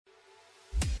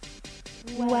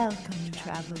Welcome,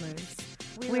 travelers.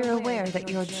 We're aware that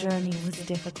your journey was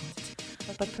difficult,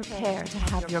 but prepare to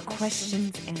have your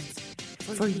questions answered,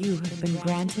 for you have been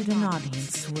granted an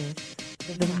audience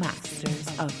with the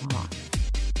Masters of Modern.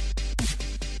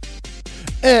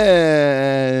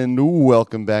 And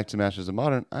welcome back to Masters of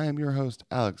Modern. I am your host,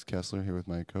 Alex Kessler, here with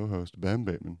my co-host, Ben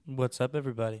Bateman. What's up,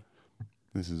 everybody?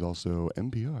 This is also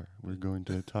NPR. We're going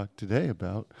to talk today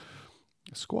about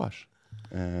squash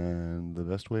and the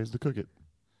best ways to cook it.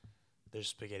 There's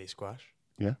spaghetti squash.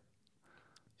 Yeah.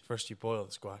 First you boil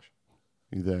the squash.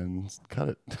 You then cut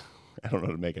it. I don't know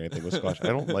how to make anything with squash. I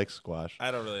don't like squash. I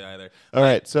don't really either. All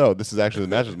right, so this is actually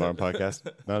the Masters of Modern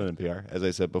podcast, not an NPR, as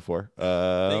I said before.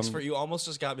 Thanks for you. Almost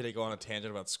just got me to go on a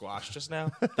tangent about squash just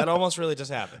now. That almost really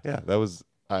just happened. Yeah, that was.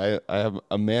 I am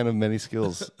a man of many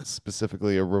skills,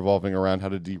 specifically revolving around how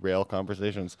to derail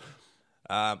conversations.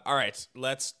 All right,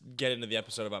 let's get into the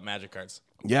episode about Magic cards.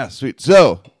 Yeah, sweet.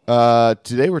 So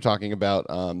today we're talking about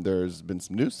there's been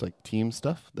some news, like team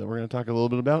stuff that we're going to talk a little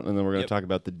bit about, and then we're going to talk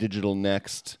about the Digital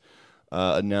Next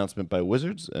announcement by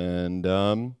Wizards, and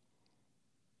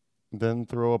then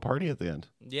throw a party at the end.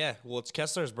 Yeah, well, it's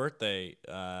Kessler's birthday.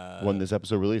 When this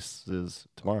episode releases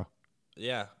tomorrow.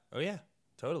 Yeah. Oh, yeah.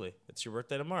 Totally. It's your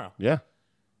birthday tomorrow. Yeah.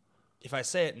 If I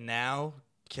say it now,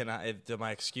 am I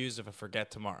excused if I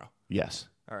forget tomorrow? Yes.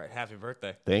 All right. Happy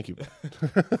birthday. Thank you.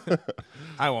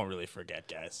 I won't really forget,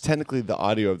 guys. Technically, the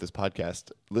audio of this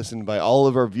podcast, listened by all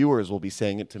of our viewers, will be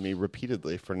saying it to me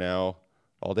repeatedly for now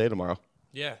all day tomorrow.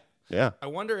 Yeah. Yeah. I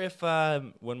wonder if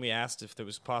when we asked if it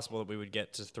was possible that we would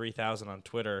get to 3,000 on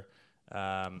Twitter.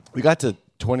 We got to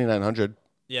 2,900.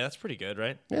 Yeah, that's pretty good,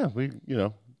 right? Yeah,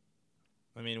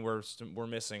 I mean, we're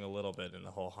missing a little bit in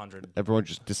the whole 100. everyone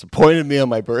just disappointed me on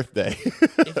my birthday.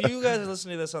 If you guys are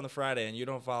listening to this on the Friday and you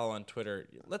don't follow on Twitter,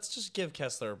 let's just give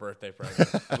Kessler a birthday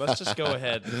present. Let's just go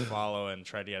ahead and follow and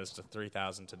try to get us to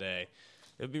 3,000 today.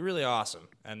 It would be really awesome.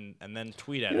 And then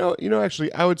tweet at it.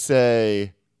 Actually, I would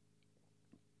say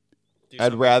Do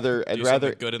I'd something rather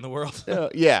good in the world. do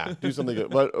something good.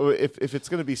 But if it's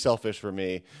going to be selfish for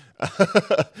me,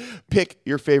 pick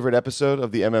your favorite episode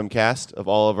of the MM Cast of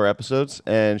all of our episodes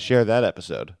and share that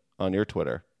episode on your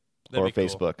Twitter or That'd be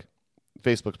cool. Facebook.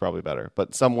 Facebook's probably better,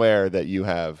 but somewhere that you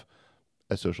have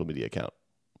a social media account.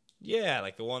 Yeah,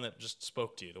 like the one that just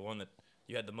spoke to you, the one that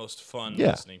you had the most fun Yeah.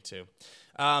 listening to.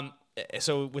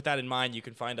 So with that in mind, you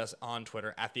can find us on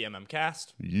Twitter at the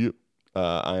MMCast. Yep.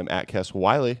 I am at Kess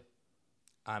Wiley.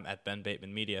 I'm at Ben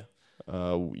Bateman Media.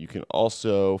 You can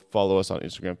also follow us on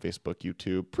Instagram, Facebook,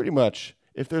 YouTube. Pretty much,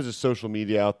 if there's a social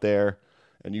media out there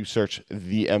and you search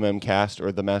the MM Cast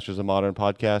or the Masters of Modern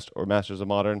podcast or Masters of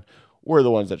Modern, we're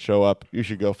the ones that show up. You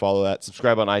should go follow that.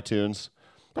 Subscribe on iTunes.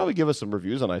 Probably give us some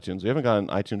reviews on iTunes. We haven't gotten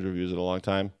iTunes reviews in a long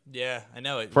time. Yeah, I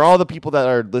know it. For all the people that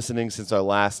are listening since our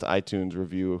last iTunes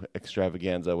review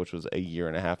extravaganza, which was a year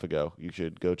and a half ago, you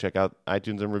should go check out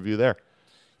iTunes and review there.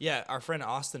 Yeah, our friend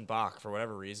Austin Bach, for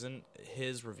whatever reason,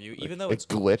 his review, even though it's It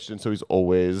glitched, and so he's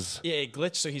always... yeah, it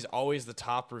glitched, so he's always the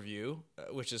top review,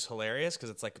 which is hilarious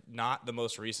because it's like not the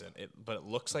most recent, but it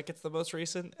looks like it's the most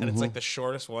recent, and it's like the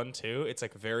shortest one too. It's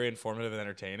like very informative and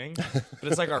entertaining, but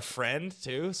it's like our friend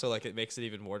too, so like it makes it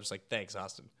even more just like thanks,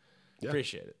 Austin,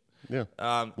 appreciate it. Yeah.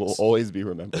 Will always be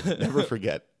remembered. Never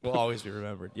forget. Will always be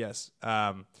remembered. Yes.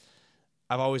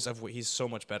 He's so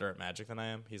much better at Magic than I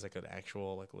am. He's like an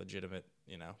actual, like legitimate,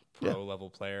 pro level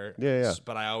player. Yeah.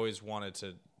 But I always wanted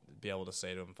to be able to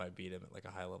say to him if I beat him at like a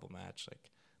high level match,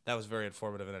 like that was very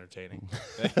informative and entertaining.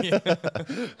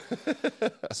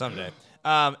 Someday.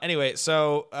 Anyway,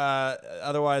 so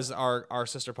otherwise, our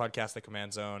sister podcast, The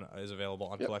Command Zone, is available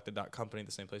on Collected.company,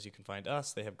 the same place you can find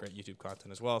us. They have great YouTube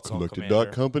content as well. It's all Commander.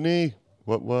 Collected.company.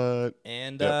 What?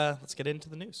 And let's get into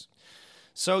the news.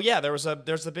 So yeah, there's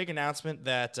a big announcement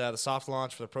that the soft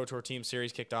launch for the Pro Tour Team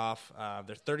Series kicked off.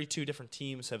 There 32 different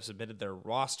teams have submitted their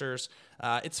rosters.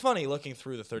 It's funny looking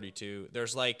through the 32.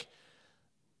 There's like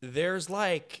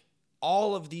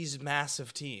all of these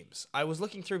massive teams. I was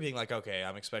looking through being like, okay,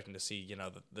 I'm expecting to see,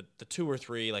 the two or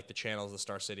three, like the Channels, the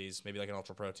Star Cities, maybe like an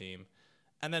Ultra Pro team,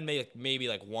 and then maybe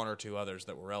like one or two others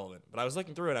that were relevant. But I was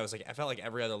looking through it, I felt like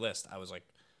every other list, I was like,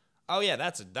 oh yeah,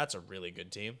 that's a really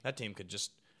good team. That team could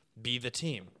just be the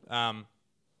team.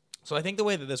 So I think the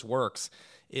way that this works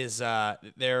is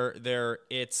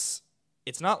it's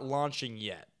not launching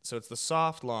yet. So it's the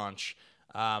soft launch.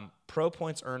 Pro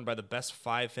points earned by the best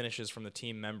 5 finishes from the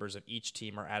team members of each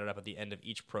team are added up at the end of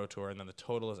each Pro Tour, and then the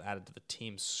total is added to the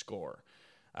team's score.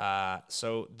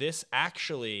 So this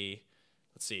actually,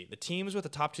 let's see, the teams with the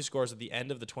top 2 scores at the end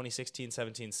of the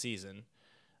 2016-17 season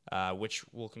which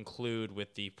will conclude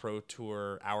with the Pro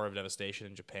Tour Hour of Devastation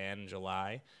in Japan in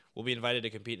July, will be invited to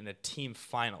compete in a team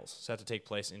finals set to take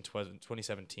place in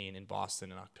 2017 in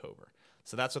Boston in October.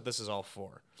 So that's what this is all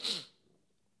for.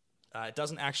 It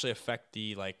doesn't actually affect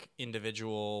the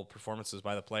individual performances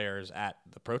by the players at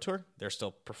the Pro Tour. They're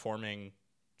still performing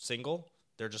single.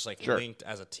 They're just linked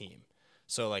as a team.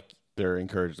 So they're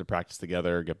encouraged to practice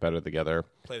together, get better together,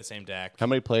 play the same deck. How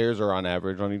many players are on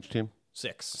average on each team?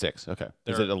 6. 6. Okay.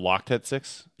 Is it a locked at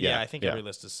 6? Yeah, I think every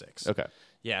list is 6. Okay.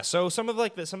 Yeah, so some of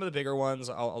the bigger ones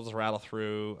I'll just rattle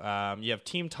through. You have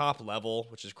team top level,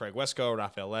 which is Craig Wescoe,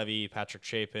 Raphael Levy, Patrick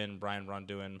Chapin, Brian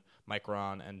Ronduin, Mike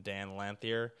Ron, and Dan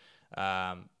Lanthier. You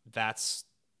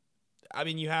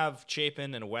have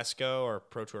Chapin and Wescoe are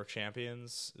Pro Tour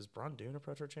champions. Is Ronduin a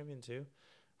Pro Tour champion too?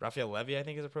 Raphael Levy, I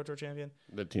think, is a Pro Tour champion.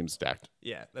 The team's stacked.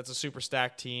 Yeah, that's a super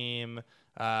stacked team.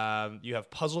 You have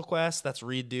Puzzle Quest. That's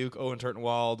Reed Duke, Owen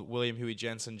Turtenwald, William Huey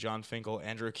Jensen, John Finkel,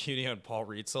 Andrew Cuneo, and Paul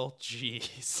Rietzel.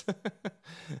 Jeez.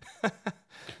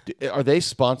 Are they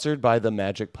sponsored by the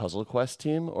Magic Puzzle Quest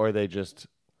team, or are they just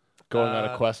going on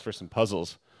a quest for some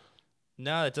puzzles?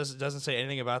 No, it doesn't say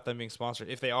anything about them being sponsored.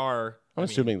 If they are, I'm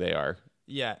assuming they are.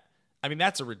 Yeah.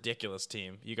 That's a ridiculous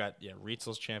team. You got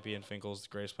Rietzel's champion, Finkel's the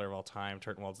greatest player of all time,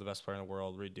 Turtenwald's the best player in the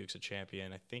world, Reed Duke's a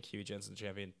champion. I think Huey Jensen's a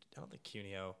champion. I don't think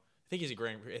Cuneo. I think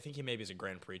he maybe is a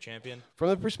Grand Prix champion. From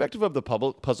the perspective of the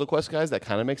Puzzle Quest guys, that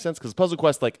kind of makes sense because Puzzle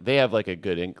Quest, they have a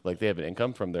good they have an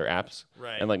income from their apps,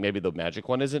 right? And maybe the Magic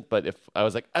one isn't. But if I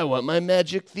was I want my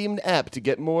Magic themed app to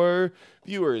get more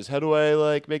viewers, how do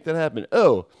I make that happen?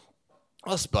 Oh,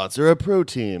 I'll sponsor a pro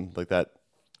team like that.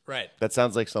 Right. That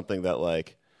sounds like something that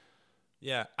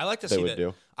yeah, I like to they see would that.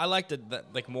 do. I like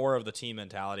that more of the team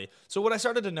mentality. So what I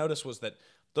started to notice was that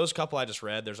those couple I just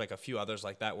read, there's a few others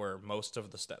like that where most of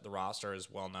the roster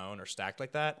is well known or stacked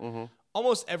like that. Mm-hmm.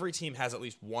 Almost every team has at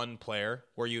least one player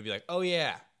where you'd be like, oh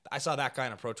yeah, I saw that guy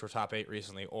in a Pro Tour top 8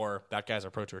 recently, or that guy's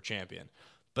a Pro Tour champion.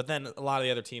 But then a lot of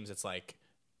the other teams, it's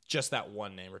just that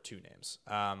one name or two names.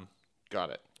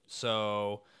 Got it.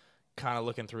 So kind of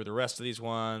looking through the rest of these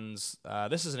ones,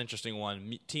 this is an interesting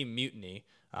one. Team Mutiny.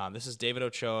 This is David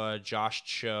Ochoa, Josh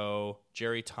Cho,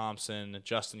 Jerry Thompson,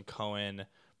 Justin Cohen,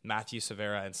 Matthew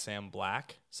Severa, and Sam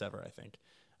Black. Sever, I think.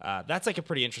 That's a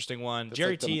pretty interesting one. That's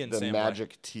Jerry T and the Sam Magic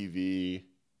Black. TV.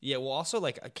 Yeah, well, also,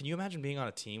 can you imagine being on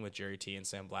a team with Jerry T and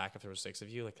Sam Black if there were 6 of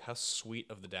you? How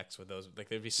sweet of the decks would those?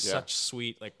 They'd be such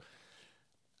sweet.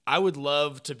 I would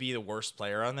love to be the worst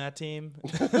player on that team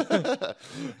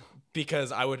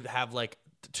because I would have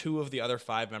 2 of the other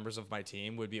 5 members of my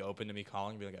team would be open to me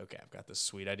calling and be like, okay, I've got this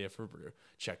sweet idea for a brew.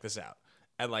 Check this out.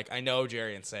 And I know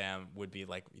Jerry and Sam would be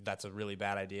that's a really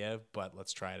bad idea, but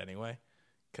let's try it anyway.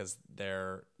 Because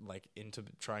they're into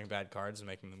trying bad cards and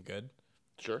making them good.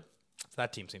 Sure. So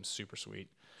that team seems super sweet.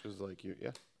 Just you,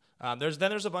 yeah.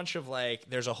 There's a bunch of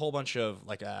there's a whole bunch of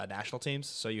national teams.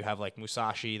 So you have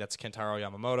Musashi, that's Kentaro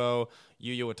Yamamoto,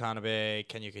 Yuya Watanabe,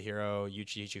 Ken Yukihiro,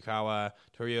 Yuichi Ichikawa,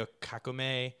 Torio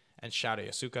Kakume, and Shado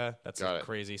Yasuka. That's a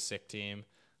crazy sick team.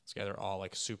 These guys are all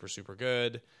super, super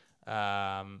good.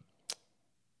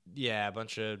 Yeah, a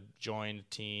bunch of joined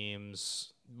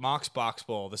teams. Mox Box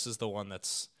Bowl. This is the one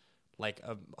that's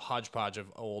a hodgepodge of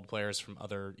old players from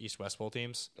other East-West Bowl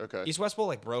teams. Okay. East-West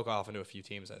Bowl broke off into a few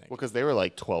teams, I think. Well, because they were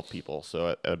 12 people, so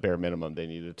at a bare minimum, they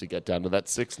needed to get down to that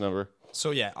 6 number.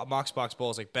 So yeah, Mox Box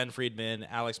Bowl is Ben Friedman,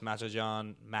 Alex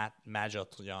Majajan,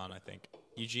 I think,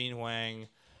 Eugene Huang,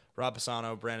 Rob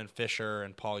Pisano, Brandon Fisher,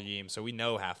 and Paul Yeem. So we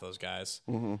know half those guys.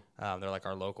 Mm-hmm. They're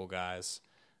our local guys.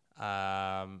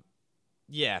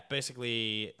 Yeah,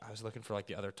 basically, I was looking for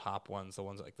the other top ones, the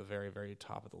ones the very, very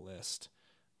top of the list.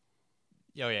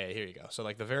 Oh yeah, here you go. So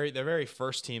the very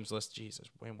first teams list. Jeez, there's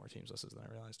way more teams listed than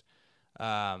I realized.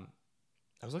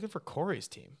 I was looking for Corey's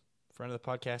team, friend of the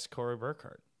podcast, Corey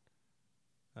Burkhart.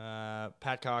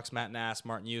 Pat Cox, Matt Nass,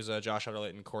 Martin Yuza, Josh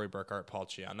Utterlayton, Corey Burkhart, Paul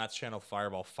Cheon. That's Channel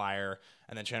Fireball Fire,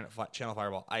 and then Channel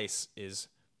Fireball Ice is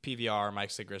PVR,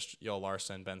 Mike Sigrist, Yoel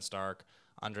Larson, Ben Stark,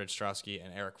 Andre Strowski,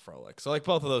 and Eric Froelich. So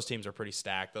both of those teams are pretty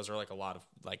stacked. Those are a lot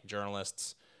of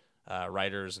journalists,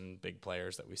 writers, and big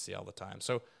players that we see all the time.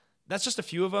 So that's just a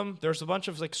few of them. There's a bunch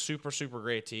of super, super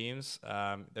great teams.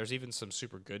 There's even some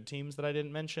super good teams that I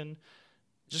didn't mention.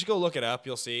 Just go look it up.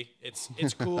 You'll see. It's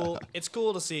cool. It's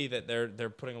cool to see that they're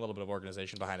putting a little bit of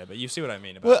organization behind it. But you see what I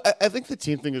mean about it. Well, I think the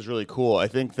team thing is really cool. I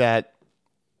think that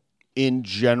in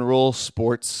general,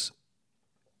 sports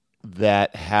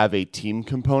that have a team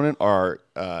component are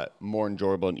more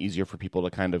enjoyable and easier for people to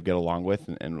kind of get along with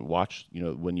and watch. You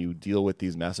know, when you deal with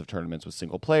these massive tournaments with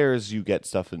single players, you get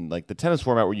stuff in like the tennis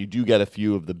format where you do get a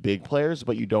few of the big players,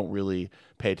 but you don't really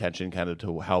pay attention kind of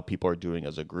to how people are doing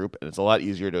as a group. And it's a lot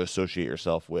easier to associate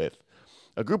yourself with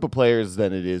a group of players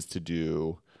than it is to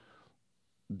do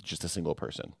just a single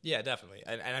person. Yeah, definitely.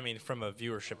 And I mean, from a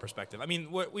viewership perspective, I mean,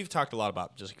 we've talked a lot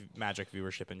about just Magic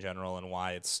viewership in general and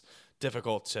why it's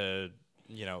difficult to,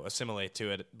 you know, assimilate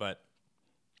to it. But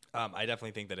I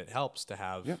definitely think that it helps to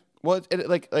have. Yeah. Well,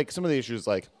 like some of the issues,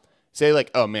 like say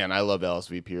like, oh man, I love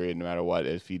LSV. Period. No matter what,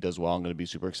 if he does well, I'm going to be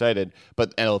super excited.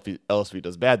 But LSV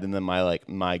does bad, then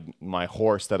my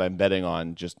horse that I'm betting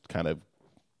on just kind of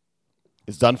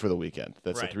is done for the weekend.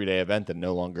 That's right. A 3-day event, and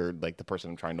no longer like the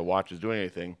person I'm trying to watch is doing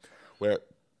anything. Where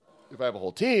if I have a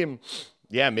whole team,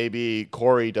 yeah, maybe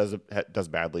Corey does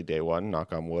badly day one.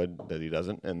 Knock on wood that he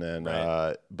doesn't, and then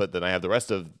right. But then I have the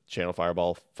rest of Channel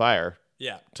Fireball fire.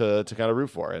 Yeah. To kind of root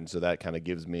for, and so that kind of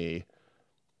gives me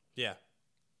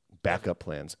backup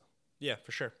plans. Yeah,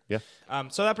 for sure. Yeah.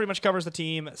 So that pretty much covers the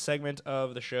team segment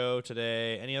of the show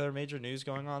today. Any other major news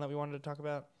going on that we wanted to talk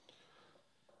about?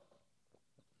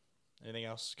 Anything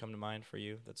else come to mind for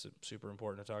you that's super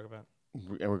important to talk about?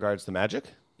 In regards to Magic?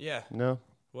 Yeah. No.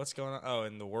 What's going on? Oh,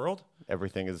 in the world?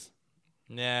 Everything is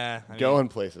going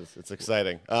places. It's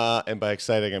exciting. And by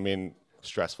exciting, I mean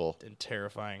stressful. And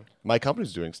terrifying. My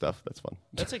company's doing stuff. That's fun.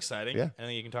 That's exciting. Yeah.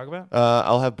 Anything you can talk about?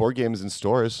 I'll have board games in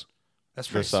stores. That's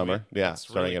this summer. Sweet. Yeah, That's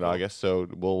starting really in cool. August. So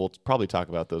we'll probably talk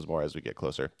about those more as we get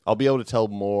closer. I'll be able to tell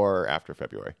more after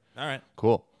February. All right.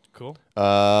 Cool.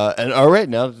 And all right,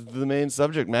 now to the main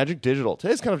subject, Magic Digital.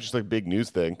 Today's kind of just like a big news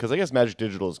thing because I guess Magic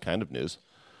Digital is kind of news.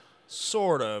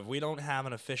 Sort of. We don't have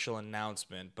an official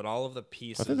announcement, but all of the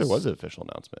pieces. I think there was an official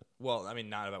announcement. Well, I mean,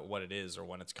 not about what it is or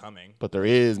when it's coming. But there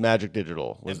is Magic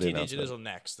Digital. Was the MTG announcement. Digital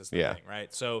next is the thing,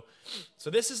 right? So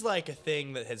this is like a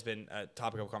thing that has been a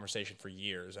topic of conversation for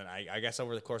years, and I guess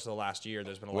over the course of the last year,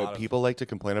 there's been a lot of people like to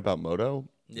complain about Moto.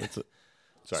 Yeah.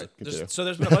 Sorry. So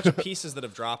there's been a bunch of pieces that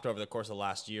have dropped over the course of the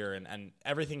last year, and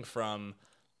everything from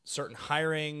certain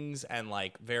hirings and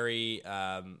like very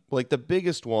like the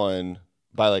biggest one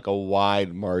by like a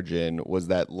wide margin was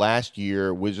that last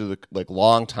year Wizards of the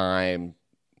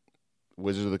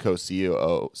Coast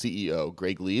CEO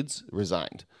Greg Leeds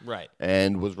resigned, right,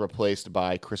 and was replaced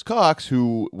by Chris Cox,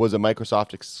 who was a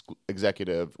Microsoft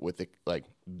executive with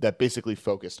that basically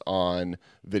focused on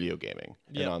video gaming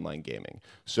and online gaming.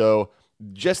 So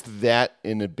just that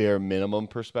in a bare minimum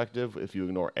perspective, if you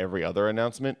ignore every other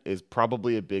announcement, is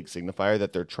probably a big signifier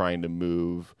that they're trying to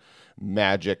move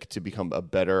Magic to become a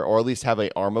better, or at least have an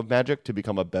arm of Magic to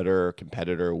become a better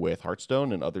competitor with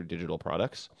Hearthstone and other digital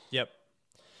products. Yep.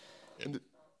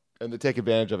 And to take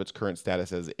advantage of its current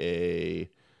status as a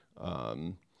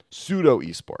pseudo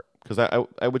esport, because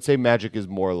I would say Magic is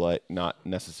more like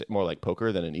more like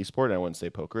poker than an esport. And I wouldn't say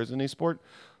poker is an esport,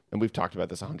 and we've talked about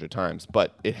this 100 times,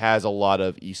 but it has a lot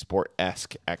of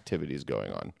esport-esque activities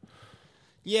going on.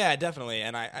 Yeah, definitely,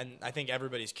 and I think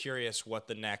everybody's curious what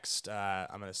the next.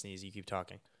 I'm gonna sneeze. You keep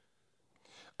talking.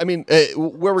 I mean,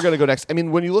 where we're gonna go next. I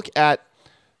mean, when you look at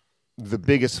the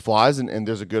biggest flaws, and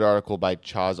there's a good article by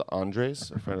Chaz Andres,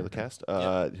 a friend of the cast,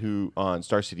 who on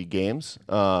Star City Games.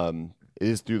 It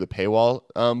is through the paywall,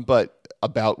 but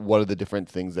about what are the different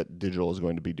things that digital is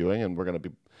going to be doing, and we're going to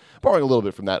be borrowing a little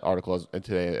bit from that article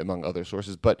today, among other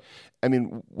sources. But I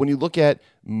mean, when you look at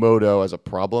Moto as a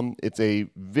problem, it's a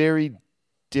very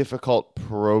difficult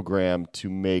program to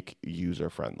make user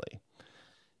friendly.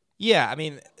 Yeah, I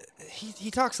mean, he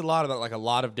talks a lot about like a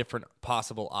lot of different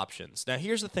possible options. Now,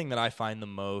 here's the thing that I find the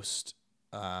most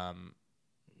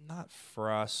not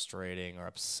frustrating or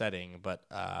upsetting, but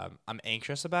I'm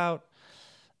anxious about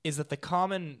is that the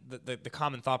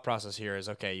common thought process here is,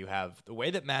 okay, you have the way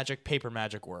that paper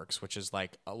Magic works, which is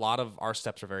like a lot of our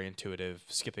steps are very intuitive,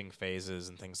 skipping phases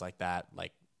and things like that,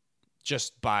 like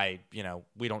just by, I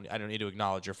don't need to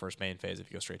acknowledge your first main phase if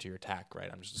you go straight to your attack,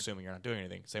 right? I'm just assuming you're not doing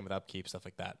anything. Same with upkeep, stuff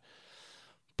like that.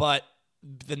 But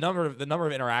the number of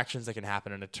interactions that can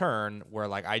happen in a turn where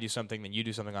like I do something, then you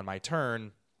do something on my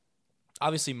turn.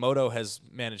 Obviously, Moto has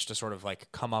managed to sort of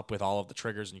like come up with all of the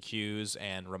triggers and cues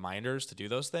and reminders to do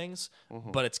those things,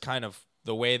 but it's kind of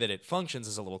the way that it functions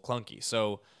is a little clunky.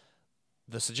 So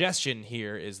the suggestion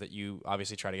here is that you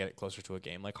obviously try to get it closer to a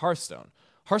game like Hearthstone.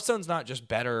 Hearthstone's not just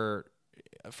better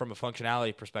from a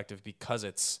functionality perspective because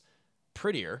it's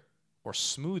prettier or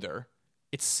smoother.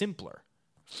 It's simpler.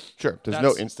 Sure. There's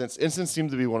no instance. Instance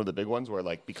seems to be one of the big ones where,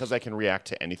 like, because I can react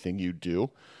to anything you do.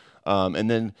 And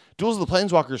then Duels of the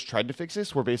Planeswalkers tried to fix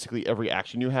this, where basically every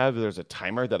action you have, there's a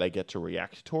timer that I get to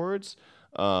react towards.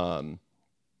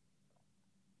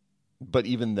 but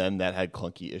even then that had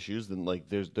clunky issues. Then like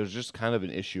there's just kind of an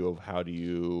issue of how do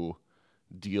you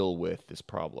deal with this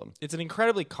problem. It's an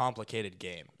incredibly complicated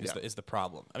game Yeah. is the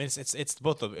problem. I mean, it's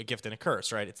both a gift and a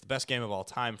curse, right? It's the best game of all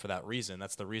time for that reason.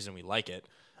 That's the reason we like it.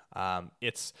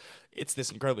 It's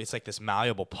like this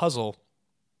malleable puzzle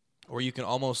where you can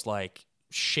almost like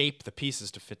shape the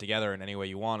pieces to fit together in any way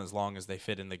you want as long as they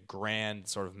fit in the grand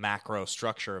sort of macro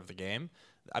structure of the game.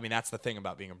 I mean, that's the thing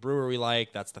about being a brewer we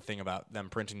like. That's the thing about them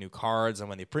printing new cards. And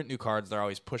when they print new cards, they're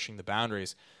always pushing the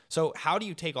boundaries. So how do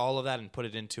you take all of that and put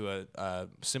it into a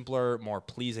simpler, more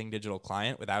pleasing digital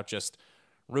client without just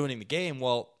ruining the game?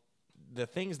 Well, the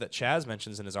things that Chaz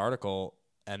mentions in his article,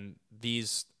 and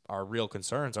these are real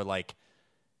concerns, are like,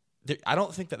 I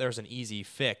don't think that there's an easy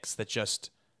fix that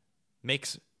just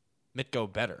makes it go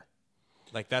better.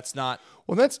 Like that's not.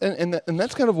 Well, that's and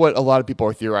that's kind of what a lot of people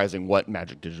are theorizing what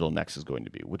Magic Digital Next is going to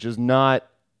be, which is not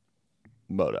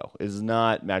Moto, is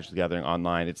not Magic the Gathering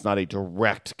Online. It's not a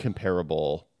direct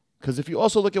comparable. Because if you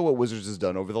also look at what Wizards has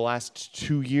done over the last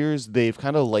 2 years, they've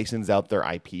kind of licensed out their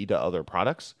IP to other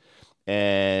products,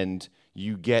 and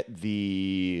you get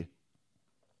the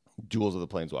Duels of the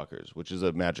Planeswalkers, which is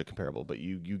a Magic comparable, but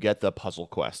you get the Puzzle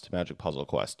Quest, Magic Puzzle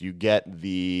Quest. You get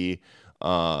the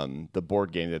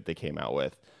board game that they came out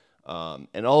with.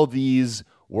 And all of these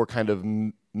were kind of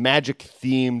Magic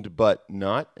themed, but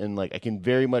not. And like I can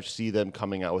very much see them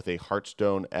coming out with a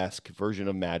Hearthstone-esque version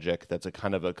of Magic that's a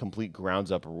kind of a complete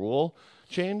grounds up rule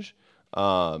change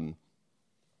that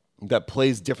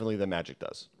plays differently than Magic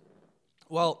does.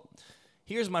 Well,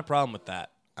 here's my problem with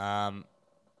that.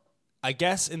 I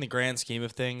guess in the grand scheme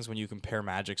of things, when you compare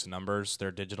Magic's numbers, their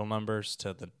digital numbers,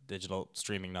 to the digital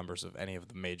streaming numbers of any of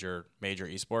the major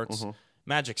esports,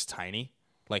 Magic's tiny,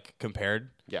 like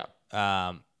compared. Yeah.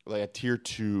 Like a tier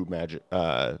 2 Magic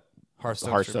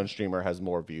Hearthstone streamer has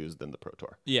more views than the Pro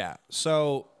Tour. Yeah.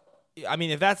 So, I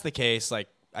mean, if that's the case, like,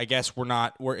 I guess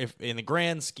if in the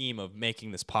grand scheme of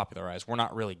making this popularized, we're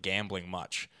not really gambling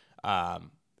much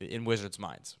in Wizards'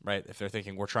 minds, right? If they're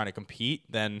thinking we're trying to compete,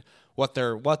 then what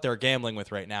they're gambling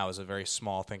with right now is a very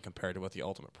small thing compared to what the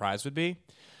ultimate prize would be.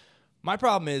 My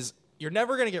problem is you're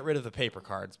never going to get rid of the paper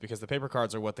cards because the paper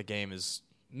cards are what the game is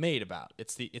made about.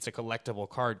 It's a collectible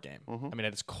card game. I mean,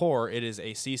 at its core, it is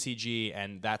a CCG,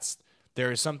 and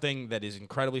there is something that is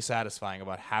incredibly satisfying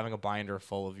about having a binder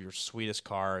full of your sweetest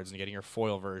cards and getting your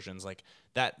foil versions. Like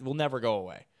that will never go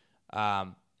away.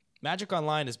 Magic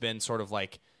Online has been sort of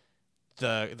like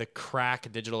the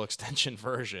crack digital extension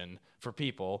version for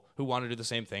people who want to do the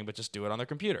same thing, but just do it on their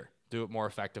computer, do it more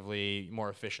effectively, more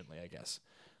efficiently, I guess.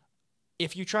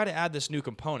 If you try to add this new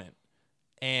component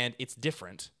and it's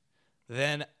different,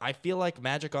 then I feel like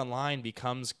Magic Online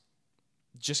becomes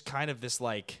just kind of this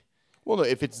like... Well, no,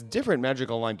 if it's different,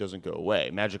 Magic Online doesn't go away.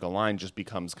 Magic Online just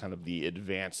becomes kind of the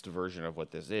advanced version of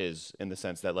what this is, in the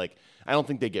sense that, like, I don't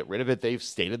think they get rid of it. They've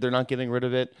stated they're not getting rid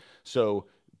of it. So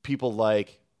people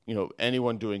like,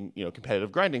 anyone doing,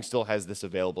 competitive grinding still has this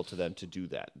available to them to do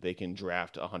that. They can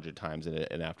draft 100 times in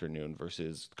an afternoon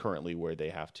versus currently where they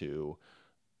have to,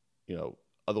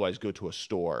 otherwise go to a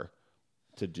store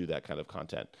to do that kind of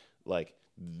content. Like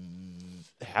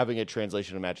having a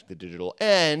translation of Magic the Digital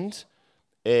and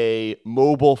a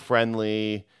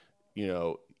mobile-friendly,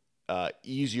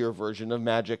 easier version of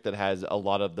Magic that has a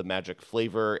lot of the Magic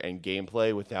flavor and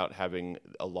gameplay without having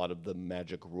a lot of the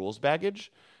Magic rules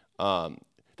baggage.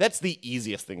 That's the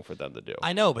easiest thing for them to do.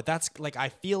 I know, but that's like, I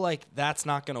feel like that's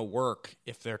not going to work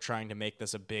if they're trying to make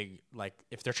this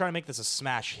if they're trying to make this a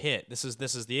smash hit. This is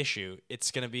the issue. It's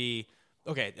going to be,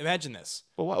 okay, imagine this.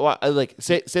 Well,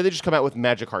 say they just come out with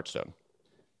Magic Hearthstone.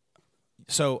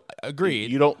 So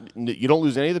agreed. You don't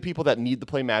lose any of the people that need to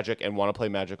play Magic and want to play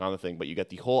Magic on the thing, but you get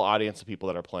the whole audience of people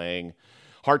that are playing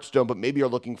Hearthstone, but maybe are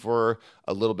looking for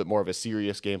a little bit more of a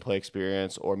serious gameplay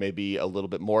experience, or maybe a little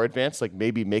bit more advanced. Like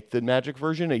maybe make the Magic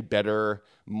version a better,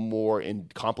 more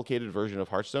complicated version of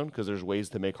Hearthstone, because there's ways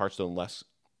to make Hearthstone less,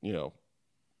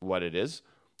 what it is.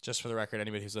 Just for the record,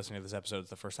 anybody who's listening to this episode, it's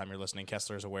the first time you're listening,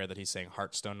 Kessler is aware that he's saying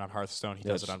Hearthstone, not Hearthstone. He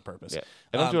does it on purpose. Yeah.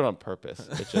 I don't do it on purpose.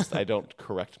 It's just I don't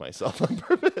correct myself on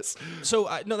purpose. So,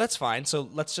 no, that's fine. So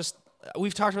let's just...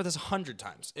 We've talked about this 100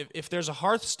 times. If there's a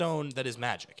Hearthstone that is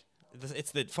Magic,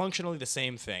 it's functionally the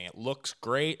same thing. It looks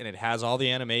great, and it has all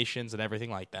the animations and everything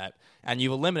like that. And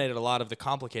you've eliminated a lot of the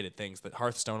complicated things that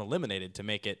Hearthstone eliminated to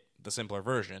make it the simpler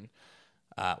version,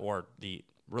 or the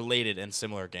related and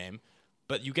similar game.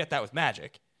 But you get that with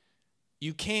Magic.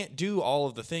 You can't do all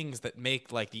of the things that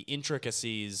make like the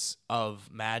intricacies of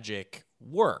Magic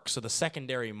work. So the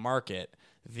secondary market,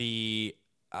 the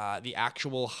the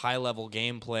actual high-level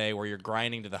gameplay where you're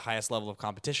grinding to the highest level of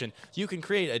competition, you can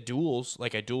create a duels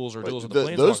with the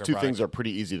Planeswalker those two product. things are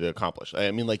pretty easy to accomplish.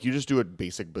 I mean, like you just do a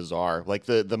basic bazaar. Like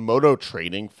the Moto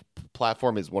trading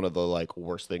platform is one of the like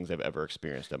worst things I've ever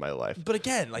experienced in my life. But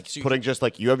again, like so Putting just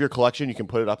like you have your collection, you can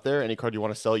put it up there. Any card you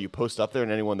want to sell, you post up there,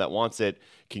 and anyone that wants it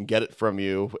can get it from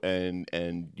you, and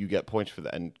you get points for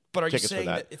that. And but are you tickets saying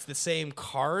for that it's the same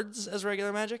cards as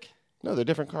regular Magic? No, they're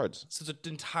different cards. So it's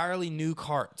entirely new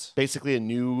cards. Basically, a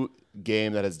new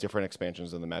game that has different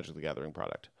expansions than the Magic the Gathering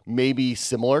product. Maybe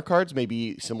similar cards.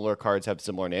 Maybe similar cards have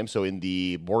similar names. So in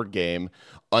the board game,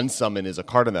 Unsummon is a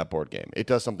card in that board game. It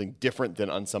does something different than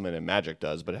Unsummon in Magic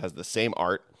does, but it has the same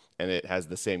art and it has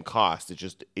the same cost. It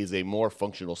just is a more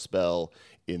functional spell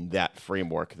in that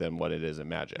framework than what it is in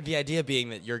Magic. The idea being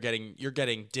that you're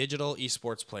getting digital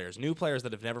esports players, new players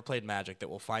that have never played Magic that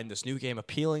will find this new game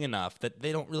appealing enough that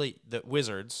they don't really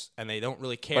Wizards and they don't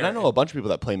really care. But I know a bunch of people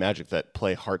that play Magic that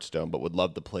play Hearthstone but would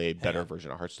love to play a better version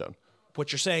of Hearthstone.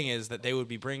 What you're saying is that they would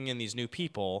be bringing in these new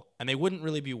people and they wouldn't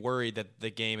really be worried that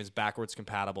the game is backwards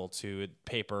compatible to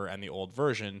paper and the old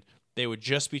version. They would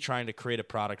just be trying to create a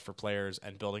product for players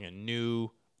and building a new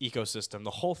ecosystem,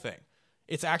 the whole thing.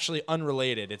 It's actually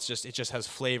unrelated. It just has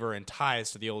flavor and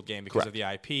ties to the old game because of the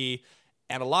IP,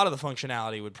 and a lot of the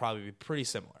functionality would probably be pretty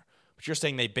similar. But you're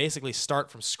saying they basically start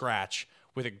from scratch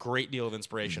with a great deal of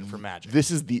inspiration for Magic.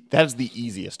 That is the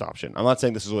easiest option. I'm not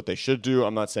saying this is what they should do.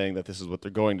 I'm not saying that this is what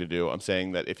they're going to do. I'm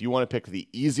saying that if you want to pick the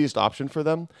easiest option for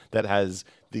them that has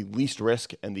the least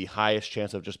risk and the highest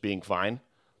chance of just being fine,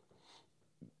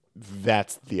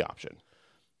 that's the option.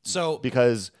 So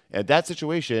because at that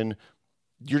situation,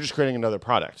 you're just creating another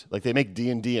product. Like they make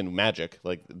D&D and Magic.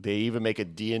 Like they even make a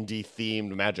D&D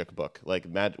themed Magic book. Like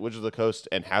Wizards of the Coast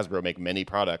and Hasbro make many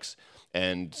products,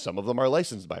 and some of them are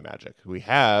licensed by Magic. We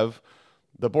have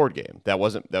the board game that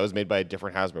was made by a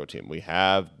different Hasbro team. We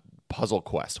have Puzzle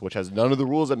Quest, which has none of the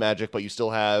rules of Magic, but you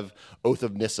still have Oath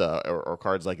of Nissa or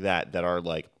cards like that are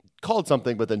like called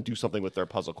something, but then do something with their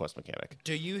Puzzle Quest mechanic.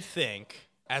 Do you think,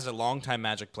 as a longtime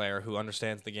Magic player who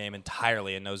understands the game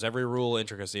entirely and knows every rule,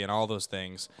 intricacy, and all those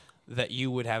things, that you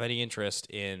would have any interest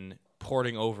in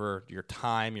porting over your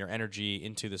time, your energy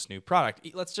into this new product?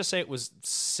 Let's just say it was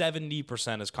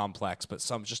 70% as complex, but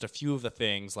just a few of the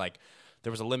things, like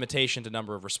there was a limitation to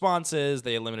number of responses,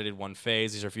 they eliminated one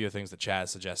phase. These are a few of the things that Chaz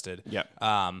suggested. Yeah.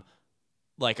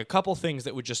 Like a couple things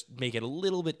that would just make it a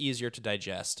little bit easier to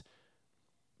digest.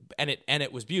 And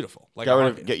it was beautiful. Like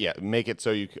make it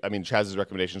so Chaz's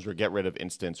recommendations were get rid of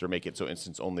instants or make it so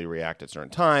instants only react at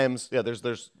certain times. Yeah,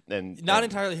 not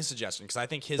entirely his suggestion, because I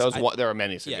think there are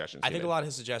many suggestions. I think a lot of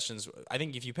his suggestions. I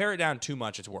think if you pare it down too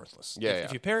much, it's worthless. Yeah,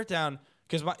 if you pare it down,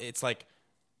 because it's like,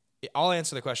 I'll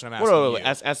answer the question I'm asking you.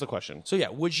 Ask the question. So yeah,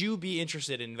 would you be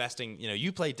interested in investing?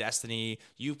 You play Destiny,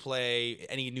 you play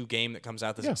any new game that comes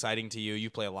out that's exciting to you. You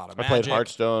play a lot of Magic. I played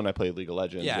Hearthstone. I played League of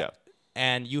Legends. Yeah.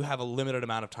 And you have a limited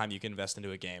amount of time you can invest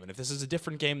into a game. And if this is a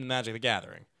different game than Magic the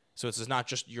Gathering, so this is not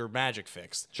just your Magic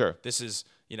fixed. Sure. This is,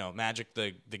 Magic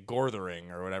the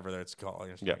Gorthering or whatever it's called.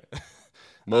 Yeah.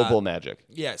 Mobile Magic.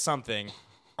 Yeah, something.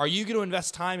 Are you going to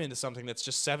invest time into something that's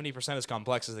just 70% as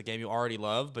complex as the game you already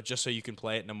love, but just so you can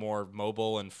play it in a more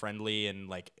mobile and friendly and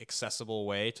like accessible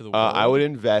way to the world? I would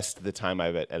invest the time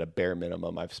at a bare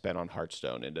minimum I've spent on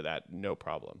Hearthstone into that, no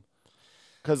problem.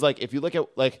 Because if you look at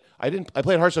I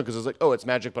played Hearthstone because I was like, oh, it's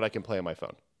Magic, but I can play on my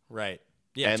phone. Right.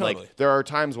 Yeah. And totally. there are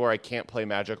times where I can't play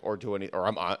Magic or do any, or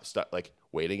I'm stuck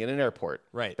waiting in an airport.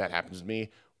 Right. That happens to me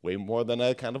way more than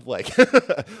I kind of like,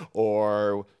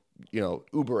 or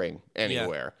Ubering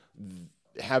anywhere.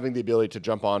 Yeah. Having the ability to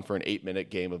jump on for an 8-minute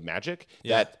game of Magic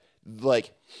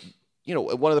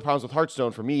one of the problems with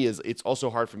Hearthstone for me is it's also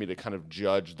hard for me to kind of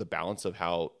judge the balance of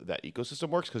how that ecosystem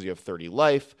works because you have 30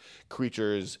 life,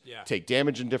 creatures take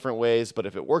damage in different ways. But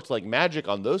if it works like Magic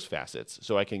on those facets,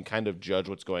 so I can kind of judge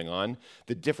what's going on,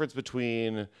 the difference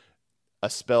between a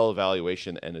spell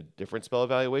evaluation and a different spell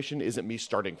evaluation isn't me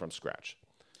starting from scratch.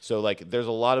 So there's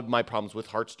a lot of my problems with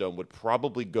Hearthstone would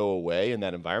probably go away in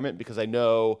that environment because I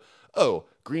know,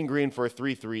 green for a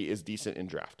 3/3 is decent in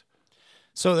draft.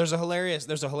 So there's a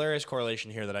hilarious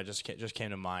correlation here that I just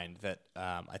came to mind that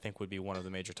I think would be one of the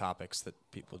major topics that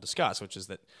people discuss, which is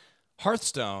that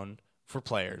Hearthstone for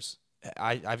players,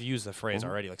 I've used the phrase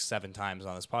already 7 times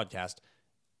on this podcast,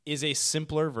 is a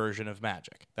simpler version of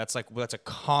Magic. That's a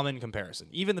common comparison.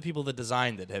 Even the people that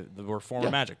designed it were former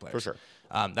Magic players. For sure.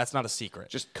 That's not a secret.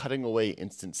 Just cutting away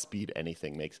instant speed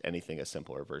anything makes anything a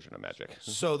simpler version of Magic.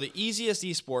 So the easiest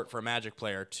esport for a Magic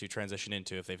player to transition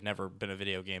into if they've never been a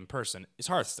video game person is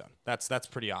Hearthstone. That's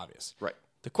pretty obvious. Right.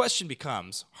 The question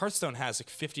becomes, Hearthstone has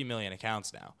 50 million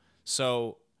accounts now.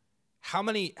 So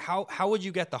how would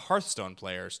you get the Hearthstone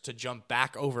players to jump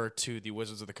back over to the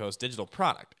Wizards of the Coast digital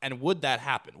product? And would that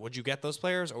happen? Would you get those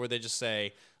players, or would they just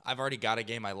say, I've already got a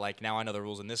game I like, now I know the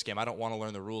rules in this game, I don't want to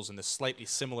learn the rules in this slightly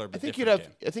similar but different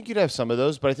game? I think you'd have some of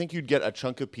those, but I think you'd get a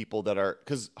chunk of people that are,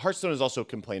 because Hearthstone is also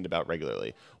complained about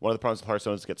regularly. One of the problems with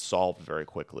Hearthstone is it gets solved very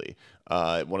quickly.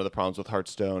 One of the problems with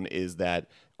Hearthstone is that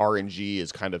RNG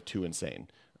is kind of too insane.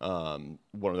 One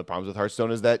of the problems with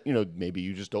Hearthstone is that, maybe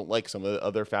you just don't like some of the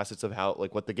other facets of how,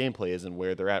 like, what the gameplay is and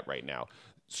where they're at right now.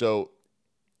 So,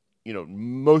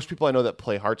 most people I know that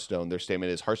play Hearthstone, their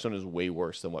statement is Hearthstone is way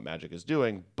worse than what Magic is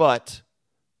doing, but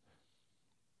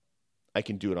I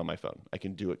can do it on my phone. I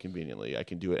can do it conveniently. I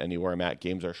can do it anywhere I'm at.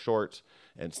 Games are short,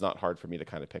 and it's not hard for me to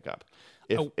kind of pick up.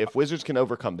 If Wizards can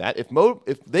overcome that,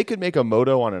 if they could make a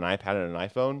Moto on an iPad and an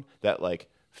iPhone that, like,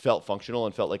 felt functional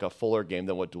and felt like a fuller game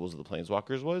than what Duels of the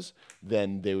Planeswalkers was,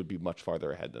 then they would be much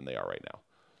farther ahead than they are right now.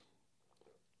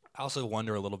 I also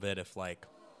wonder a little bit if, like,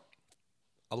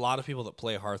 a lot of people that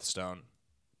play Hearthstone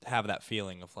have that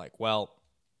feeling of, like, well,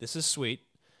 this is sweet.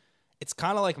 It's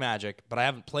kind of like Magic, but I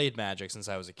haven't played Magic since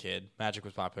I was a kid. Magic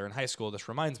was popular in high school. This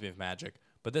reminds me of Magic,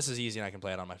 but this is easy and I can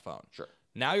play it on my phone. Sure.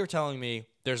 Now you're telling me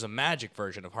there's a Magic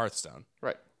version of Hearthstone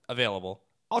available.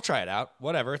 I'll try it out.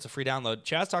 Whatever. It's a free download.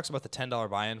 Chaz talks about the $10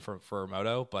 buy-in for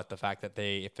Moto, but the fact that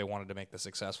if they wanted to make this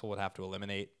successful, would have to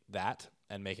eliminate that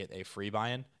and make it a free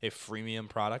buy-in, a freemium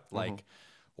product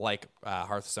like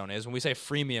Hearthstone is. When we say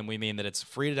freemium, we mean that it's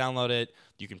free to download it.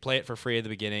 You can play it for free at the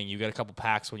beginning. You get a couple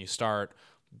packs when you start.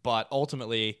 But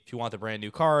ultimately, if you want the brand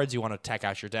new cards, you want to tech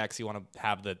out your decks, you want to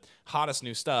have the hottest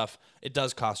new stuff, it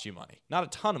does cost you money. Not a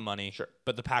ton of money, sure,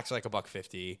 but the packs are like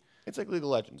 $1.50. It's like League of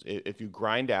Legends. If you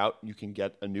grind out, you can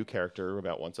get a new character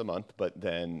about once a month, but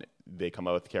then they come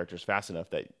out with characters fast enough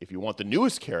that if you want the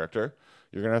newest character,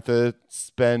 you're going to have to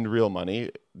spend real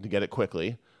money to get it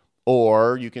quickly,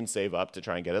 or you can save up to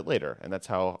try and get it later. And that's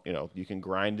how, you can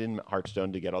grind in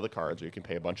Hearthstone to get all the cards, or you can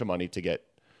pay a bunch of money to get,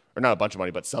 or not a bunch of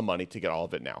money, but some money to get all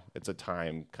of it now. It's a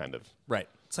time kind of. Right.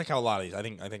 It's like how a lot of these,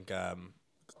 I think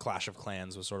Clash of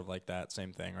Clans was sort of like that,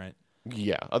 same thing, right?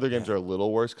 Yeah, other games are a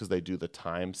little worse because they do the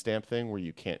time stamp thing where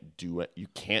you can't do it. You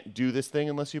can't do this thing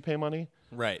unless you pay money.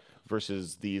 Right.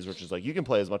 Versus these, which is like you can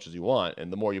play as much as you want,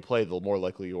 and the more you play, the more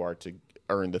likely you are to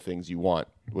earn the things you want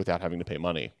without having to pay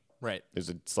money. Right. Is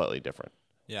a slightly different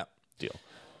deal.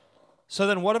 So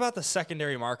then, what about the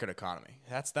secondary market economy?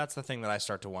 That's the thing that I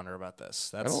start to wonder about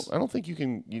this. I don't think you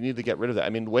need to get rid of that. I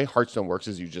mean, the way Hearthstone works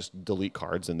is you just delete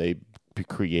cards and they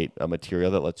create a material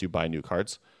that lets you buy new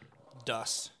cards.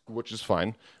 Dust. Which is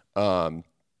fine. I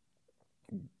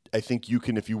think you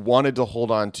can, if you wanted to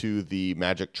hold on to the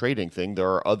Magic trading thing, there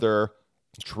are other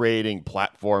trading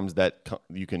platforms that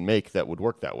you can make that would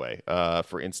work that way.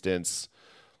 For instance,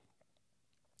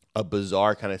 a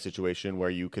bizarre kind of situation where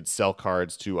you could sell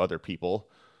cards to other people,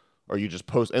 or you just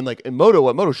post. And like in Moto,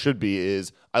 what Moto should be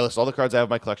is I list all the cards I have in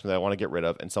my collection that I want to get rid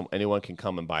of, and anyone can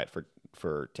come and buy it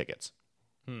for tickets.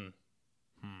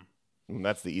 And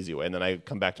that's the easy way. And then I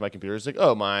come back to my computer. It's like,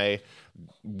 oh, my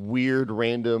weird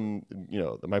random,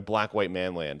 my black white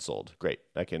man land sold. Great.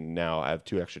 I have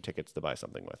 2 extra tickets to buy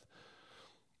something with.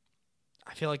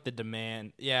 I feel like the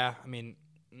demand. Yeah, I mean,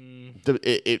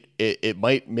 it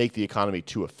might make the economy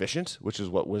too efficient, which is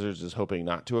what Wizards is hoping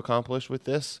not to accomplish with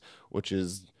this, which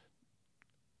is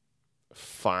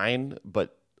fine,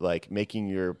 but like making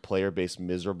your player base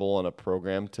miserable in a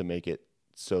program to make it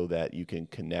so that you can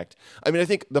connect. I mean, I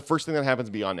think the first thing that happens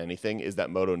beyond anything is that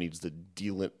Moto needs to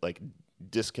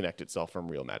disconnect itself from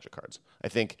real Magic cards. I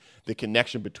think the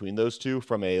connection between those two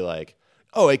from a like,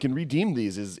 oh, I can redeem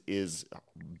these is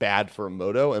bad for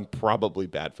Moto and probably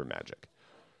bad for Magic.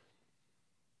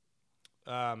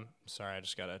 Sorry, I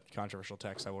just got a controversial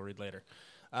text I will read later.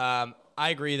 I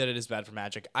agree that it is bad for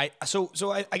Magic. I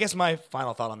guess my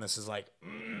final thought on this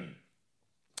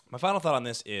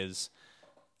is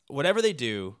whatever they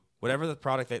do, whatever the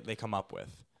product that they come up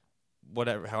with,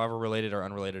 however related or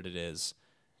unrelated it is.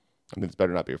 I mean, it's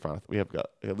better not be your final. We have got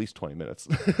at least 20 minutes.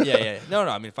 Yeah. No.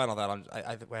 I mean, final thought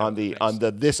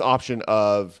on this option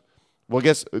of, well, I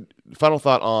guess final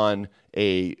thought on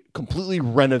a completely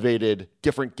renovated,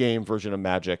 different game version of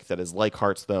Magic that is like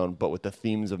Hearthstone, but with the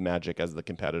themes of Magic as the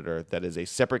competitor. That is a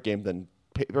separate game than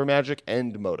Paper Magic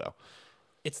and Moto.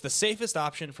 It's the safest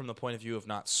option from the point of view of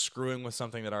not screwing with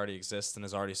something that already exists and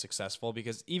is already successful,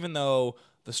 because even though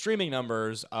the streaming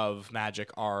numbers of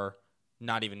Magic are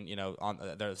not even,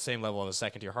 they're the same level of a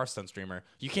second-tier Hearthstone streamer,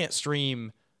 you can't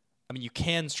stream. I mean, you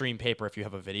can stream Paper if you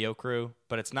have a video crew,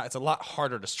 but it's a lot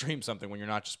harder to stream something when you're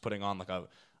not just putting on like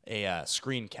a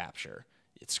screen capture.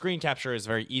 screen capture is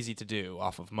very easy to do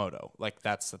off of Moto. Like,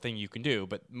 that's the thing you can do.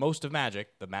 But most of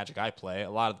Magic, the Magic I play,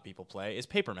 a lot of the people play, is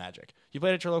paper Magic. You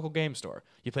play it at your local game store.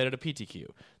 You play it at a PTQ.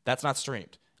 That's not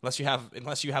streamed. Unless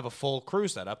you have a full crew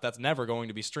setup, that's never going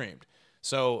to be streamed.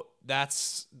 So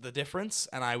that's the difference,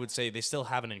 and I would say they still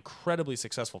have an incredibly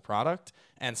successful product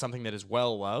and something that is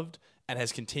well loved and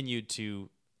has continued to,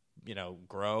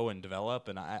 grow and develop.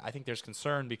 And I think there's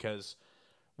concern because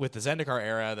with the Zendikar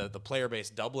era, the player base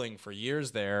doubling for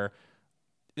years there,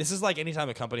 this is like anytime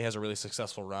a company has a really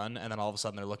successful run and then all of a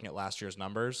sudden they're looking at last year's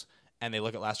numbers and they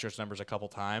look at last year's numbers a couple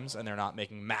times and they're not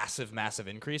making massive, massive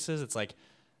increases. It's like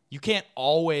you can't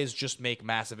always just make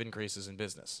massive increases in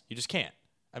business. You just can't.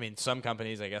 I mean, some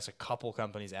companies, I guess a couple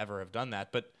companies ever have done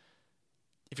that, but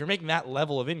if you're making that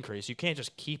level of increase, you can't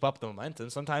just keep up the momentum.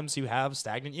 Sometimes you have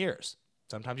stagnant years.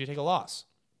 Sometimes you take a loss.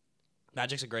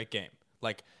 Magic's a great game.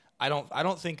 Like, I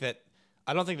don't think that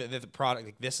the product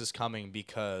like this is coming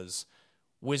because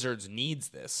Wizards needs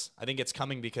this. I think it's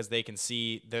coming because they can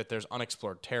see that there's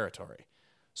unexplored territory.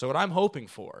 So what I'm hoping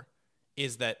for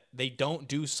is that they don't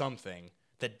do something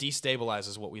that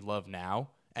destabilizes what we love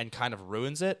now and kind of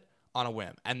ruins it on a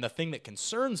whim. And the thing that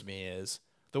concerns me is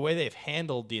the way they've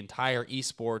handled the entire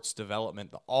esports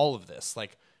development, all of this,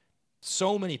 like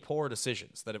so many poor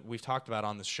decisions that we've talked about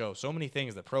on this show, so many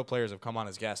things that pro players have come on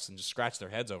as guests and just scratched their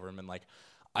heads over them and like,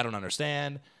 I don't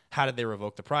understand. How did they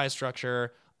revoke the prize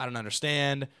structure? I don't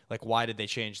understand. Like, why did they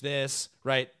change this?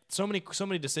 Right? So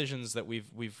many decisions that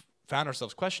we've found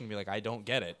ourselves questioning, be like, I don't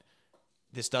get it.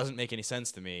 This doesn't make any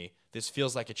sense to me. This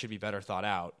feels like it should be better thought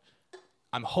out.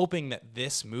 I'm hoping that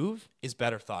this move is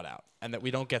better thought out and that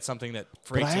we don't get something that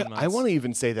for 18 months. I want to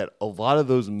even say that a lot of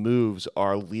those moves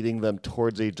are leading them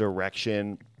towards a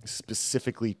direction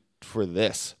specifically for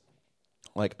this.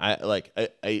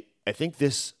 I think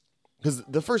this, because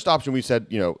the first option we said,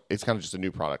 it's kind of just a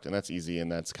new product and that's easy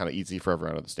and that's kind of easy for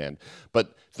everyone to understand.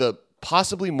 But the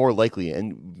possibly more likely,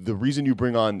 and the reason you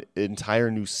bring on an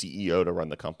entire new CEO to run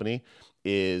the company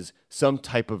is some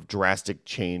type of drastic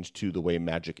change to the way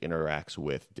Magic interacts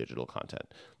with digital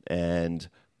content. And,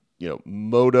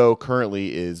 Moto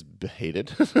currently is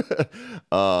hated,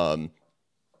 but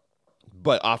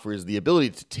offers the ability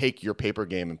to take your paper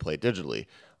game and play it digitally.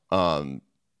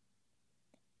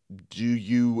 Do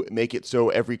you make it so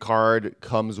every card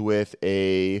comes with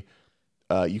you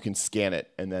can scan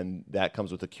it, and then that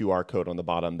comes with a QR code on the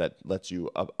bottom that lets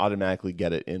you automatically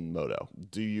get it in Moto?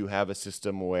 Do you have a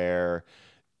system where,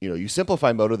 you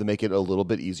simplify Moto to make it a little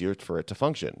bit easier for it to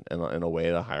function in a way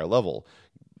at a higher level?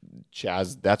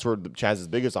 That's where Chaz's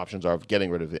biggest options are of getting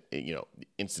rid of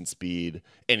instant speed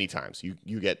anytime. So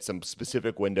you get some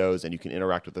specific windows and you can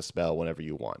interact with the spell whenever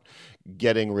you want.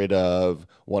 Getting rid of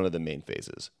one of the main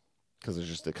phases because there's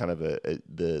just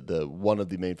the one of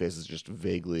the main phases just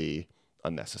vaguely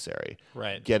unnecessary.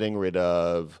 Right. Getting rid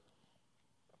of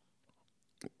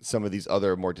some of these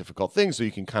other more difficult things so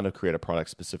you can kind of create a product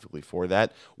specifically for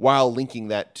that while linking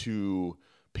that to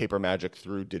paper Magic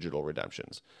through digital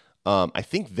redemptions. I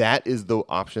think that is the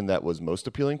option that was most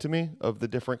appealing to me of the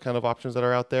different kind of options that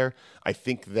are out there. I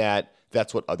think that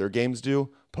that's what other games do.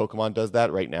 Pokemon does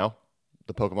that right now.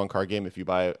 The Pokemon card game, if you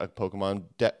buy a Pokemon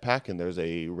deck pack and there's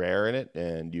a rare in it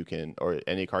and you can, or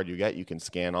any card you get, you can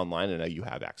scan online and now you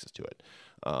have access to it.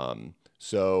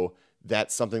 So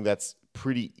that's something that's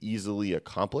pretty easily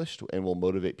accomplished and will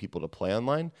motivate people to play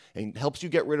online and helps you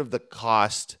get rid of the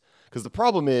cost. Because the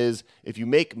problem is if you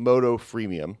make Moto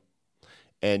freemium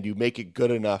and you make it good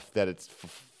enough that it's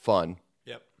fun,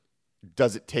 yep,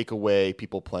 does it take away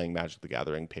people playing Magic the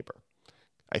Gathering paper?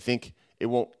 I think it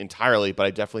won't entirely, but I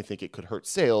definitely think it could hurt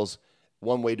sales.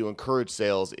 One way to encourage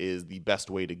sales is the best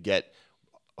way to get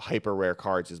hyper rare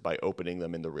cards is by opening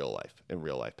them in real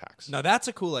life packs. Now that's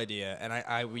a cool idea, and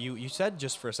you said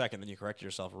just for a second, then you corrected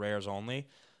yourself, rares only.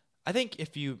 I think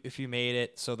if you made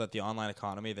it so that the online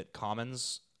economy that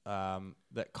commons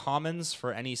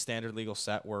for any standard legal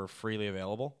set were freely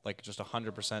available, like just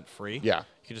 100% free. Yeah,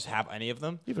 you could just have any of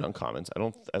them. Even uncommons, I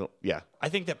don't. Yeah, I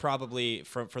think that probably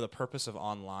for the purpose of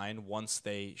online, once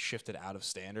they shifted out of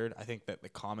standard, I think that the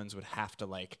commons would have to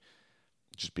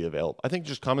just be available. I think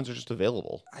just commons are just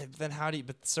available. Then how do you?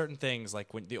 But certain things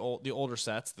like when the older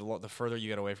sets, the further you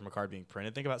get away from a card being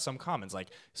printed, think about some commons like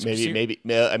maybe.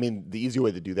 I mean, the easier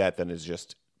way to do that then is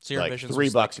just Serum like Visions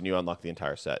 $3 and you unlock the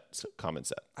entire common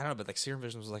set. I don't know, but Serum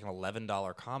Visions was like an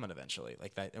 $11 common eventually.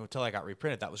 Like that until I got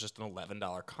reprinted, that was just an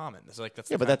 $11 common. So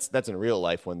that's in real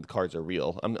life when the cards are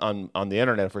real. On the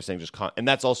internet, if we're saying just and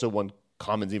that's also when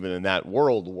commons even in that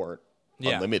world weren't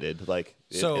unlimited.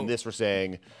 In this we're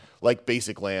saying like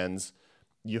basic lands,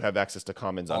 you have access to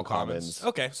commons, uncommons.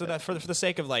 Okay, so that for the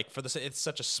sake of it's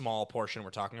such a small portion we're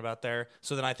talking about there.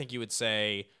 So then I think you would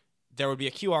say there would be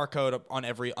a QR code on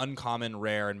every uncommon,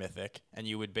 rare, and mythic, and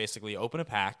you would basically open a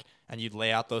pack and you'd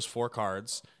lay out those 4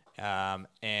 cards,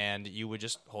 and you would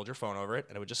just hold your phone over it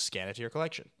and it would just scan it to your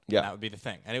collection. Yeah, and that would be the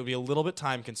thing, and it would be a little bit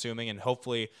time consuming, and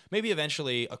hopefully, maybe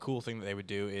eventually, a cool thing that they would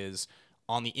do is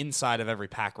on the inside of every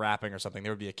pack wrapping or something,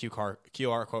 there would be a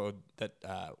QR code that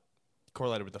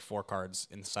correlated with the 4 cards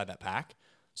inside that pack,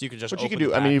 so you could just. What you can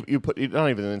do, I mean, you put not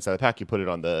even inside the pack. You put it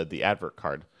on the advert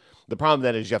card. The problem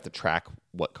then is you have to track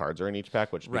what cards are in each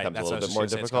pack, which becomes a little bit more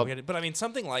difficult. But I mean,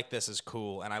 something like this is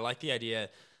cool, and I like the idea.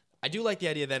 I do like the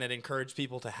idea that it encouraged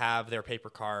people to have their paper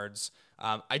cards.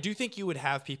 I do think you would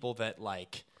have people that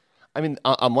like. I mean,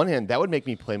 on one hand, that would make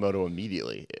me play Moto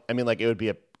immediately. I mean, like, it would be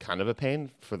a kind of a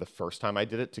pain for the first time I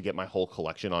did it to get my whole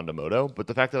collection onto Moto. But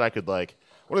the fact that I could, like,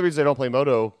 one of the reasons I don't play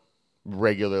Moto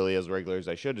regularly as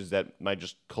I should is that my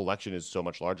just collection is so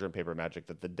much larger in Paper Magic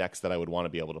that the decks that I would want to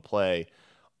be able to play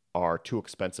are too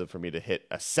expensive for me to hit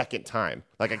a second time.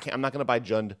 Like, I'm not going to buy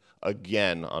Jund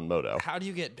again on Moto. How do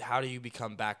you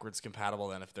become backwards compatible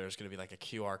then if there's going to be like a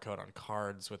QR code on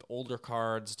cards with older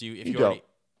cards?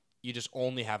 You just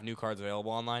only have new cards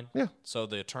available online? Yeah. So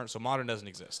so Modern doesn't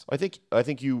exist. I think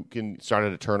you can start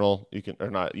at Eternal. You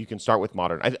can start with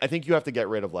Modern. I think you have to get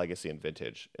rid of Legacy and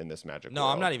Vintage in this Magic. No,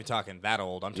 world. I'm not even talking that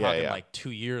old. I'm talking like 2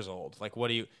 years old. Like, what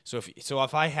do you? So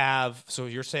if I have, so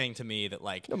you're saying to me that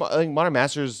like, no, I think Modern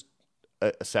Masters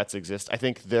sets exist. I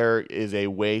think there is a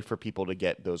way for people to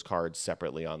get those cards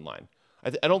separately online.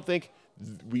 I don't think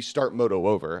we start Moto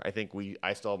over. I think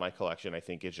I still have my collection. I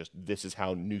think it's just this is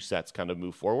how new sets kind of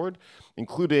move forward,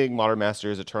 including Modern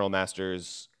Masters, Eternal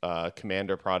Masters,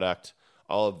 Commander product.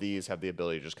 All of these have the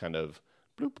ability to just kind of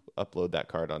bloop, upload that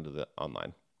card onto the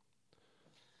online.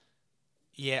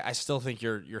 Yeah, I still think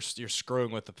you're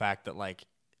screwing with the fact that like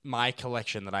my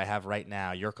collection that I have right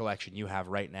now, your collection you have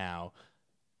right now,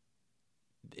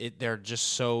 they're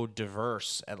just so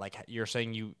diverse. And like you're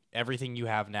saying, everything you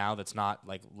have now that's not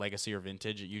like Legacy or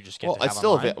Vintage, you just get to have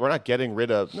online? We're not getting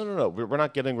rid of we're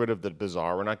not getting rid of the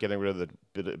Bazaar. We're not getting rid of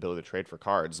the ability to trade for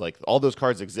cards. Like, all those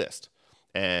cards exist,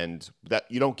 and that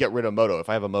you don't get rid of Moto. If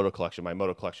I have a Moto collection, my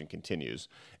Moto collection continues.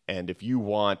 And if you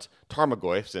want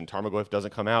Tarmogoyfs, and Tarmogoyf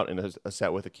doesn't come out in a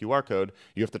set with a QR code,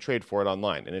 you have to trade for it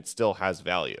online, and it still has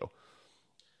value.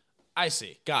 I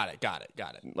see. Got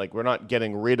it. Like, we're not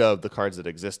getting rid of the cards that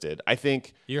existed. I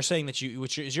think you're saying that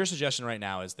which is your suggestion right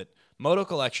now, is that Moto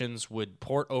collections would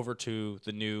port over to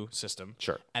the new system.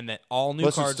 Sure. And that all new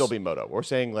cards would still be Moto. We're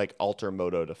saying like alter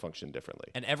Moto to function differently.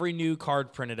 And every new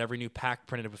card printed, every new pack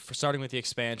printed, starting with the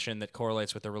expansion that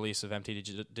correlates with the release of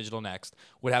MT Digital Next,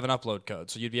 would have an upload code.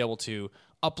 So you'd be able to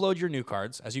upload your new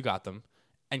cards as you got them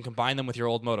and combine them with your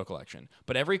old Moto collection.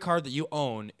 But every card that you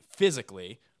own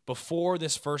physically before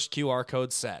this first QR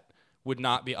code set would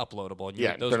not be uploadable.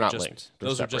 And those they're not linked.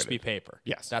 Those would just be paper.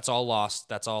 Yes. That's all lost.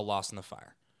 That's all lost in the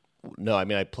fire. No, I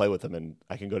mean, I play with them, and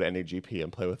I can go to NAGP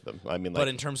and play with them. I mean, like, but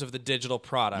in terms of the digital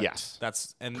product, yes,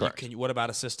 what about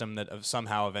a system that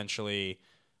somehow eventually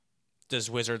does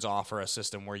Wizards offer a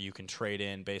system where you can trade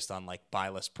in based on like buy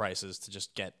list prices to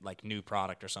just get like new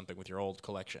product or something with your old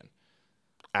collection?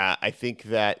 I think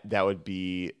that would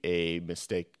be a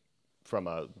mistake from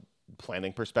a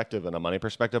planning perspective and a money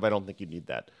perspective. I don't think you need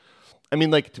that. I mean,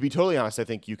 like, to be totally honest, I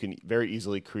think you can very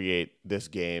easily create this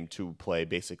game to play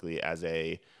basically as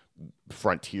a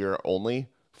Frontier only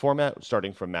format,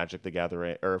 starting from Magic the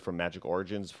Gathering or from Magic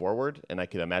Origins forward. And I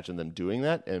can imagine them doing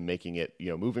that and making it,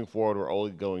 moving forward, we're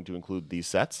only going to include these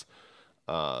sets.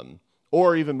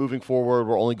 Or even moving forward,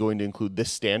 we're only going to include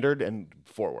this standard and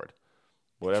forward.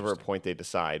 Whatever point they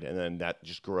decide, and then that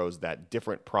just grows that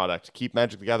different product. Keep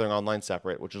Magic the Gathering Online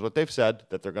separate, which is what they've said,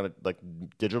 that they're going to, like,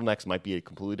 Digital Next might be a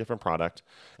completely different product,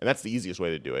 and that's the easiest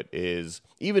way to do it, is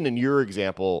even in your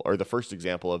example, or the first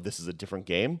example of this is a different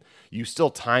game, you still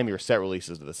time your set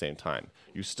releases at the same time.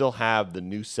 You still have the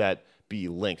new set be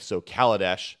linked, so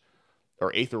Kaladesh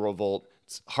or Aether Revolt,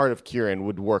 Heart of Kiran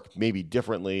would work maybe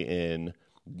differently in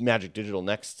Magic Digital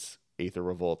Next's Aether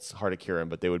Revolt's Heart of Kiran,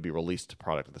 but they would be released to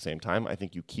product at the same time. I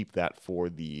think you keep that for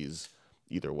these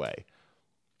either way.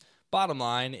 Bottom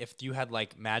line, if you had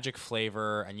like Magic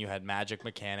flavor and you had Magic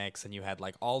mechanics and you had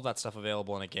like all that stuff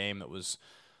available in a game that was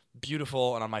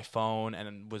beautiful and on my phone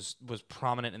and was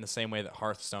prominent in the same way that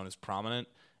Hearthstone is prominent,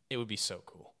 it would be so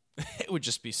cool. It would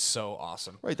just be so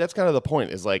awesome. Right, that's kind of the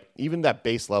point. Is like even that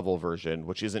base level version,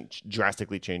 which isn't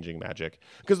drastically changing Magic,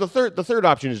 because the third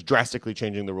option is drastically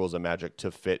changing the rules of Magic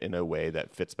to fit in a way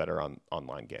that fits better on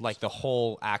online games. Like the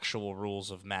whole actual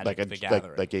rules of Magic the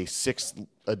Gathering. Like a 6th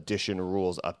edition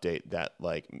rules update that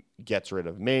like gets rid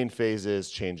of main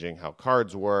phases, changing how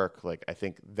cards work. Like I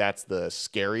think that's the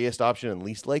scariest option and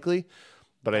least likely.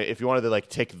 But if you wanted to like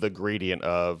take the gradient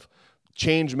of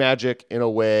change Magic in a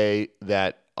way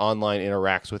that online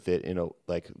interacts with it in a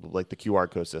like the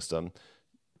QR code system,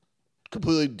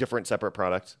 completely different separate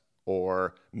product,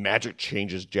 or Magic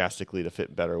changes drastically to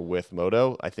fit better with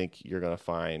Moto, I think you're going to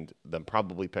find them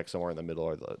probably pick somewhere in the middle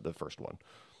or the first one.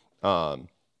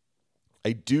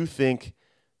 I do think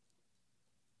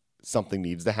something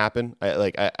needs to happen.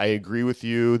 I agree with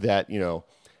you that, you know,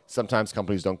 sometimes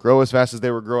companies don't grow as fast as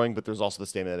they were growing, but there's also the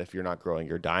statement that if you're not growing,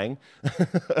 you're dying.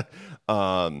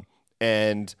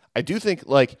 And I do think,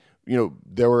 like, you know,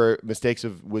 there were mistakes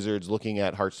of Wizards looking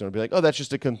at Hearthstone and be like, oh, that's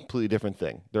just a completely different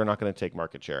thing. They're not going to take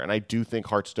market share. And I do think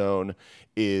Hearthstone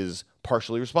is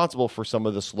partially responsible for some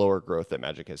of the slower growth that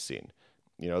Magic has seen.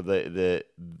 You know,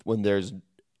 when there's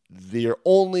the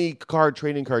only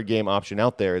trading card game option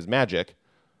out there is Magic,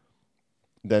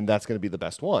 then that's going to be the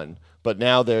best one. But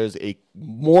now there's a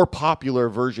more popular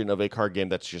version of a card game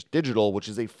that's just digital, which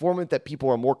is a format that people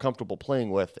are more comfortable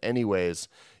playing with anyways.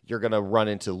 You're going to run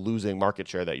into losing market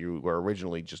share that you were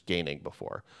originally just gaining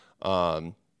before.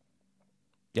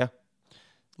 Yeah.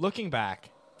 Looking back,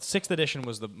 6th edition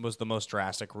was the most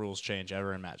drastic rules change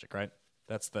ever in Magic, right?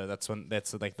 That's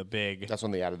like the big. That's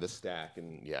when they added the stack,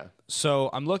 and yeah. So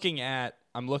I'm looking at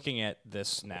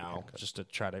this now just to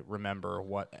try to remember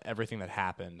everything that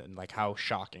happened and like how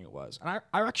shocking it was. And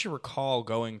I actually recall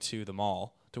going to the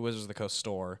mall, to Wizards of the Coast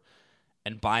store,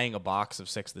 and buying a box of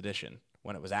 6th edition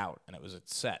when it was out, and it was a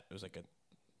set. It was like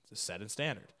a set in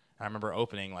standard. And I remember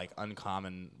opening like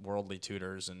uncommon worldly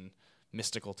tutors and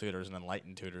mystical tutors and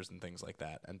enlightened tutors and things like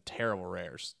that, and terrible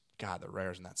rares. God, the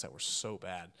rares in that set were so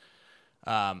bad.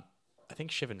 I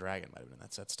think Shivan Dragon might have been in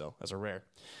that set still as a rare.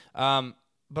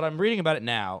 But I'm reading about it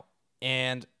now,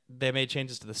 and they made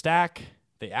changes to the stack.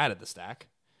 They added the stack.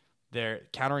 They're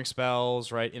countering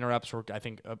spells, right? Interrupts were, I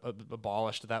think,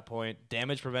 abolished at that point.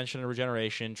 Damage prevention and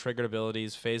regeneration, triggered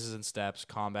abilities, phases and steps,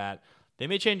 combat. They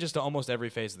made changes to almost every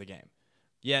phase of the game.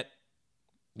 Yet,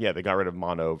 yeah, they got rid of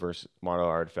mono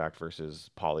artifact versus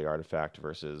poly artifact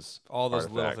versus all those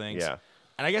artifact. Little things. Yeah.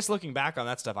 And I guess looking back on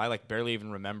that stuff, I like barely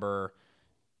even remember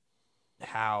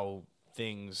how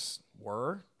things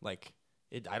were. Like,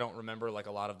 I don't remember like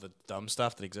a lot of the dumb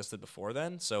stuff that existed before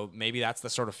then. So maybe that's the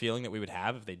sort of feeling that we would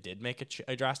have if they did make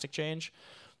a drastic change.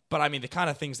 But I mean, the kind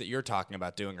of things that you're talking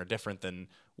about doing are different than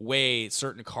way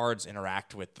certain cards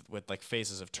interact with like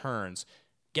phases of turns.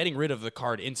 Getting rid of the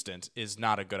card instant is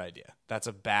not a good idea. That's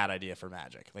a bad idea for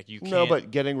Magic. Like you can't. No,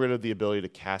 but getting rid of the ability to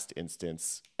cast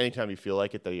instants anytime you feel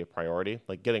like it, that you have priority,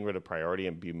 like getting rid of priority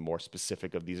and be more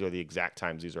specific of these are the exact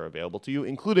times these are available to you,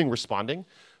 including responding.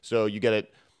 So you get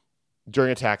it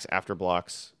during attacks, after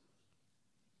blocks,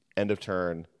 end of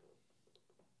turn,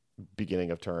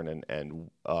 beginning of turn, and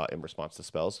in response to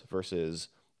spells versus.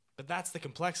 But that's the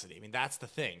complexity. I mean, that's the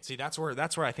thing. See, that's where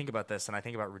I think about this, and I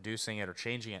think about reducing it or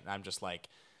changing it, and I'm just like,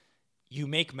 you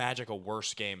make Magic a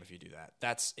worse game if you do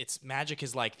that. Magic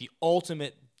is like the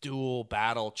ultimate dual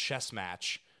battle chess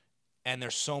match, and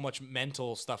there's so much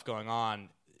mental stuff going on,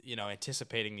 you know,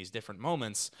 anticipating these different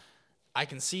moments. I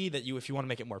can see that if you want to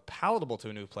make it more palatable to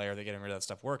a new player, that getting rid of that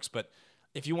stuff works. But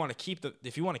if you want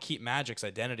to keep Magic's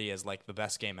identity as like the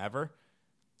best game ever,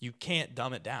 you can't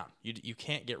dumb it down. You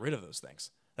can't get rid of those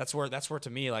things. That's where to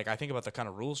me, like, I think about the kind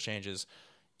of rules changes,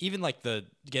 even like the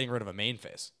getting rid of a main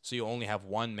phase, so you only have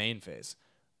one main phase.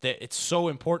 That it's so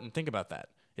important. Think about that.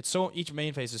 Each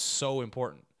main phase is so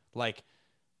important. Like,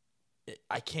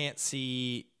 I can't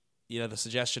see. You know, the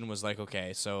suggestion was like,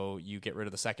 okay, so you get rid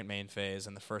of the second main phase,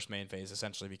 and the first main phase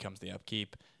essentially becomes the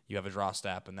upkeep. You have a draw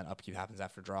step, and then upkeep happens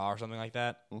after draw or something like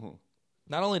that. Mm-hmm.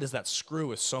 Not only does that screw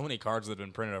with so many cards that have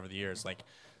been printed over the years, like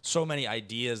so many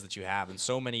ideas that you have, and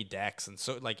so many decks, and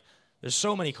so like there's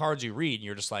so many cards you read, and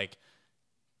you're just like,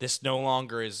 this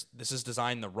is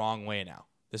designed the wrong way now.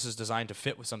 This is designed to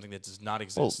fit with something that does not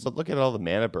exist. Well, but look at all the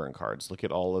mana burn cards. Look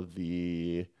at all of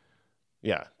the,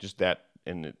 just that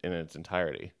in its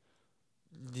entirety.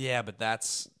 Yeah, but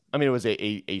that's. I mean, it was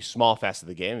a small facet of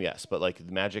the game, yes, but like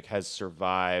Magic has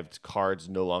survived cards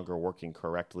no longer working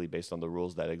correctly based on the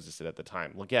rules that existed at the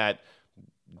time. Look at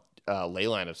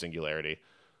Leyline of Singularity.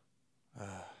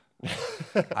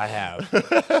 I have.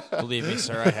 Believe me,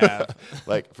 sir, I have.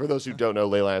 Like, for those who don't know,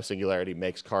 Leyline of Singularity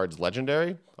makes cards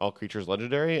legendary, all creatures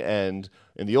legendary, and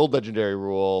in the old legendary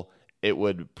rule, it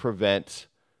would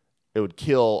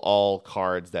kill all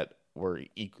cards that were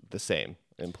the same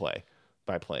in play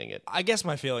by playing it. I guess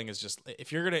my feeling is just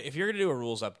if you're gonna do a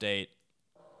rules update,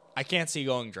 I can't see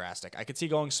going drastic. I could see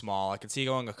going small. I could see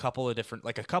going a couple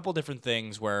different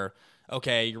things where,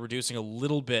 okay, you're reducing a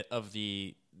little bit of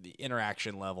the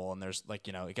interaction level, and there's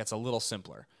it gets a little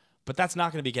simpler. But that's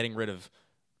not going to be getting rid of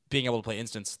being able to play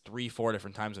instants 3-4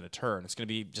 different times in a turn. It's going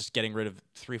to be just getting rid of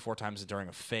 3-4 times during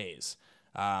a phase.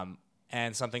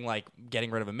 And something like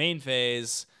getting rid of a main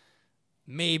phase,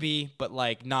 maybe, but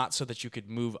not so that you could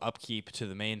move upkeep to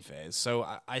the main phase. So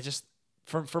I just,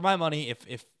 for my money,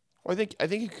 if Well, I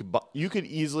think you could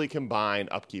easily combine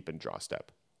upkeep and draw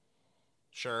step.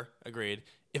 Sure, agreed.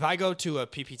 If I go to a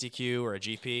PPTQ or a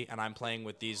GP and I'm playing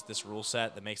with this rule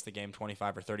set that makes the game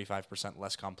 25 or 35%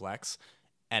 less complex,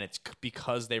 and it's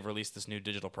because they've released this new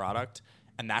digital product,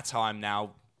 and that's how I'm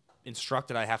now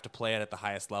instructed I have to play it at the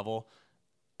highest level,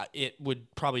 it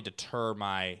would probably deter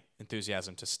my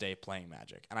enthusiasm to stay playing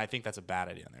Magic. And I think that's a bad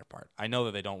idea on their part. I know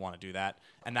that they don't want to do that.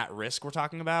 And that risk we're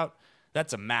talking about,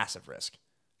 that's a massive risk.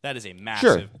 That is a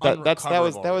massive that's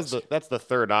the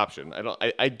third option.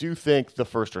 I do think the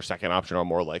first or second option are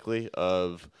more likely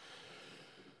of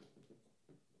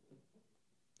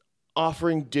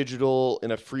offering digital in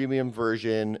a freemium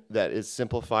version that is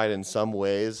simplified in some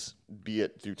ways, be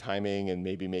it through timing and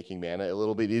maybe making mana a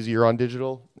little bit easier on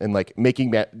digital, and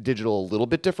making digital a little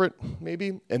bit different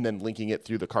maybe, and then linking it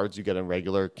through the cards you get in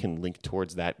regular can link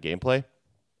towards that gameplay.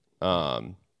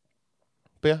 But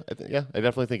I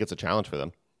definitely think it's a challenge for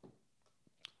them.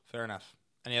 Fair enough.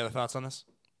 Any other thoughts on this?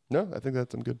 No, I think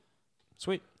I'm good.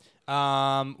 Sweet.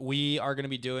 We are going to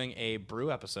be doing a brew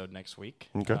episode next week.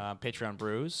 Okay. Patreon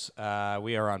brews.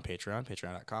 We are on Patreon,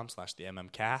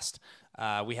 patreon.com/theMMcast.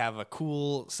 We have a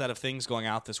cool set of things going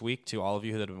out this week to all of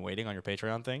you that have been waiting on your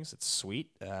Patreon things. It's sweet.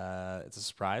 It's a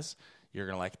surprise. You're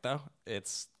going to like it, though.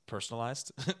 It's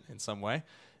personalized in some way.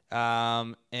 Do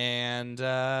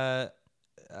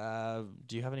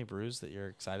you have any brews that you're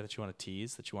excited that you want to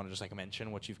tease, that you want to just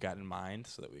mention what you've got in mind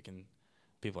so that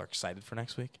people are excited for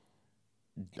next week?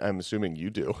 I'm assuming you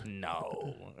do.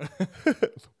 No.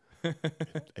 I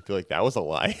feel like that was a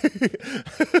lie.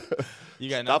 You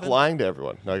got Stop nothing? lying to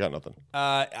everyone. No, I got nothing.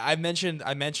 I mentioned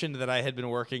that I had been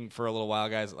working for a little while,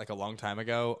 guys, a long time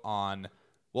ago on.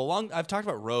 I've talked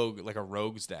about Rogue, a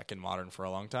Rogues deck in Modern for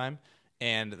a long time,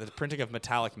 and the printing of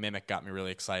Metallic Mimic got me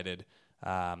really excited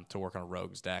to work on a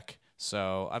Rogues deck.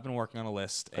 So I've been working on a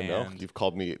list. I know you've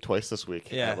called me twice this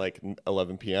week at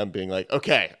 11 p.m. being like,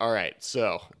 okay, all right,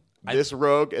 so. This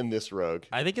rogue and this rogue.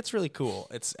 I think it's really cool.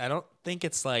 I don't think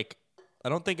it's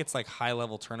high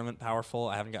level tournament powerful.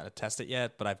 I haven't gotten to test it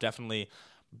yet, but I've definitely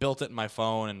built it in my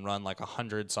phone and run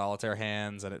 100 solitaire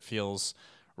hands, and it feels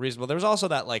reasonable. There was also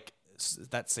that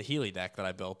Saheeli deck that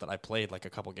I built that I played a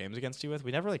couple games against you with.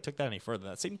 We never really took that any further.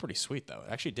 That seemed pretty sweet though.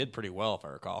 It actually did pretty well if I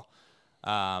recall.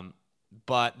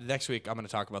 But next week I'm going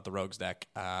to talk about the Rogues deck.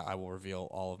 I will reveal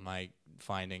all of my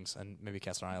findings, and maybe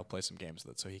Kessler and I will play some games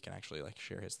with it so he can actually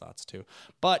share his thoughts too.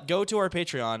 But go to our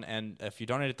Patreon, and if you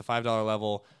donate at the $5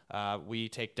 level, we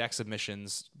take deck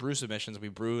submissions, brew submissions. We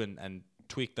brew and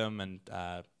tweak them and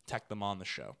tech them on the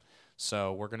show.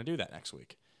 So we're going to do that next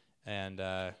week. And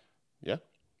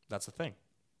that's the thing.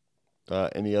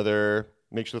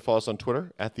 Make sure to follow us on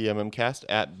Twitter at the MMCast,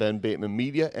 at Ben Bateman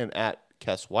Media, and at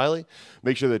Kess Wiley.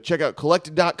 Make sure to check out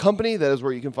Collected.company. That is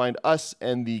where you can find us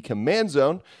and the Command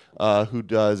Zone, who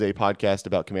does a podcast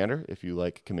about Commander. If you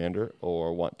like Commander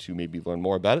or want to maybe learn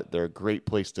more about it, they're a great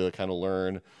place to kind of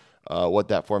learn what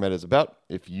that format is about.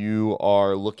 If you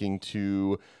are looking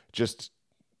to just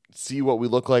see what we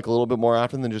look like a little bit more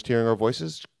often than just hearing our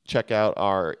voices, check out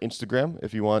our Instagram.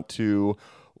 If you want to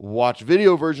watch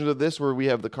video versions of this where we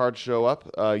have the cards show up,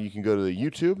 you can go to the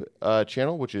YouTube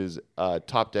channel, which is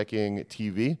Top Decking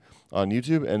TV on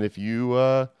YouTube. And if you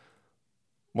want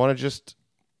to just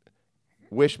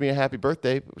wish me a happy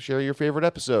birthday, share your favorite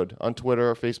episode on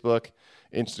Twitter, Facebook,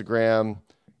 Instagram,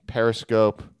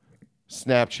 Periscope,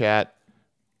 Snapchat.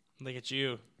 Look at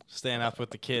you staying up with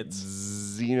the kids.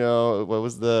 Xeno, what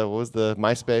was the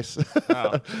MySpace?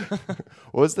 Oh.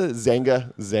 What was the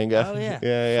Zanga? Oh yeah,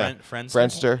 yeah.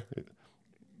 Friendster.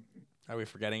 Are we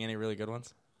forgetting any really good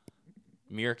ones?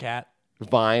 Meerkat.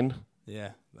 Vine.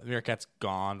 Yeah, Meerkat's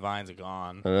gone. Vine's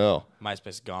gone. I know. MySpace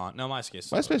is gone. No, MySpace.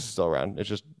 MySpace is still around. It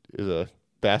just is a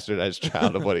bastardized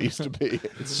child of what it used to be.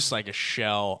 It's just like a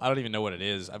shell. I don't even know what it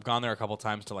is. I've gone there a couple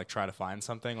times to like try to find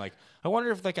something. Like I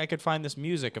wonder if like I could find this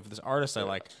music of this artist I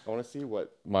like. I want to see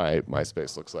what my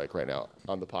MySpace looks like right now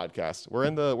on the podcast. We're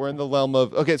in the realm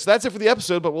of okay. So that's it for the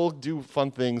episode, but we'll do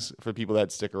fun things for people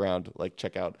that stick around. Like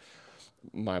check out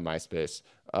my MySpace.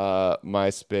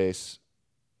 MySpace.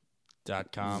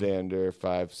 .com.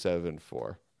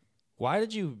 Xander574. Why are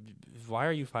you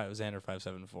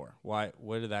Xander574?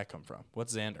 Where did that come from?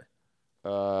 What's Xander?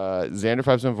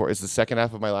 Xander574 is the second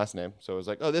half of my last name. So it was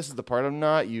like, oh, this is the part I'm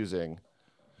not using.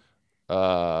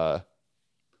 My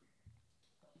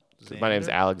name's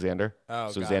Alexander.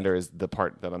 Oh, so got Xander is the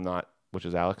part that I'm not, which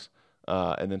is Alex.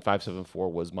 And then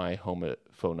 574 was my home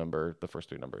phone number, the first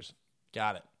 3 numbers.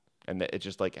 Got it. And it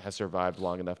just like has survived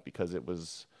long enough because it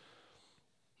was,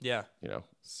 Yeah. you know,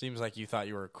 Seems like you thought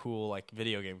you were a cool like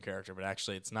video game character, but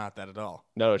actually it's not that at all.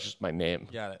 no, it's just my name.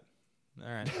 Got it.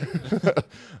 All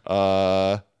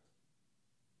right.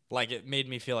 Like it made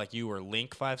me feel like you were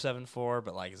Link574,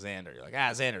 but like Xander. You're like,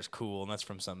 Xander's cool, and that's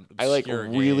from some I like obscure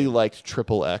really game. liked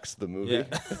Triple X, the movie. Yeah.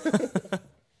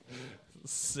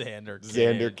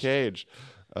 Xander Cage.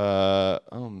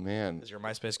 Oh man, Is your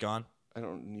MySpace gone? I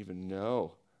don't even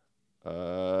know.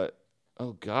 Oh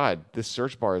God, this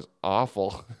search bar is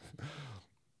awful.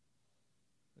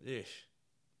 Eesh.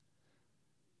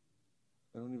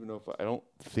 I don't even know if I don't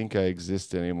think I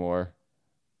exist anymore.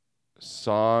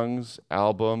 Songs,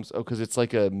 albums. Oh, because it's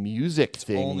like a music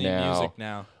thing Only now. music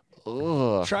now.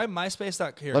 Ugh. Try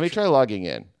MySpace.com. Let me try logging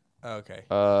in. Okay.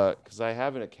 Because I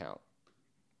have an account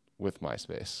with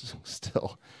MySpace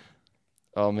still.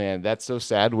 Oh man, that's so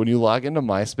sad. When you log into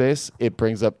MySpace, it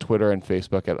brings up Twitter and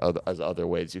Facebook as other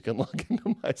ways you can log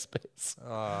into MySpace.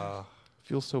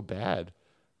 Feels so bad.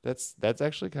 That's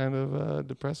actually kind of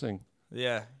depressing.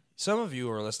 Yeah. Some of you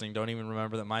who are listening don't even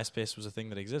remember that MySpace was a thing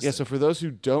that existed. Yeah. So for those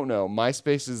who don't know,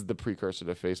 MySpace is the precursor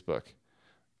to Facebook.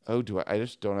 Oh, I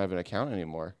just don't have an account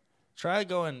anymore. Try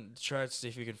to see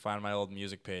if you can find my old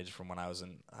music page from when I was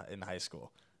in high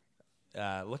school.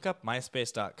 Look up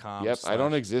MySpace.com. Yep, I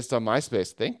don't exist on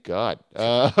MySpace. Thank God.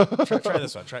 Try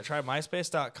this one. Try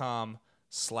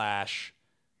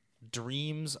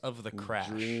MySpace.com/Dreams of the Crash.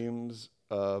 Dreams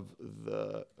of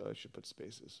the. I should put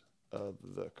spaces of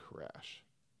the crash.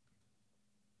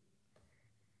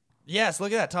 Yes,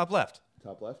 look at that top left.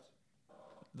 Top left.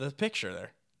 The picture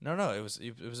there. No, it was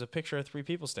a picture of 3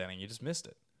 people standing. You just missed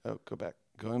it. Oh, go back.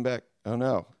 Going back. Oh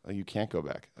no, you can't go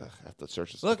back. Ugh, I have to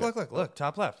search this. Look, Okay. look.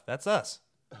 Top left. That's us.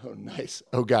 Oh, nice.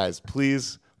 Oh, guys,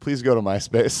 please go to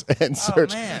MySpace and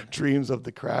search "Dreams of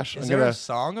the Crash." Is there a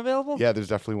song available? Yeah, there's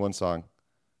definitely one song.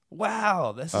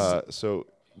 Wow, this is So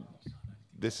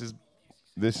this is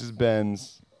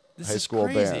Ben's high school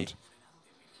crazy. band.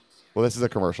 Well, this is a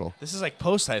commercial. This is like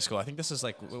post high school. I think this is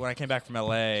like when I came back from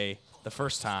LA the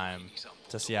first time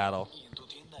to Seattle.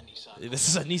 This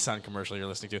is a Nissan commercial you're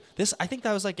listening to. I think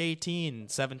that was like 18,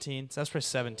 17. So that's probably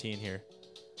 17 here.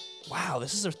 Wow,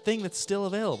 this is a thing that's still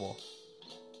available.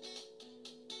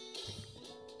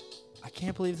 I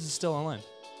can't believe this is still online.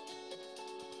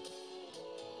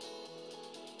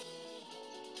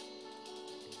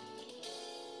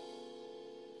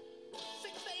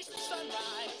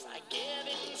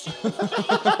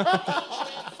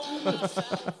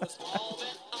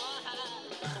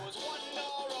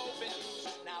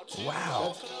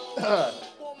 Wow.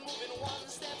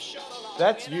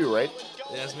 That's you, right?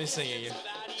 Yeah, that's me singing it.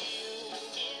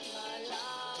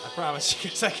 I promise you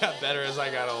guys I got better as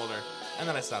I got older. And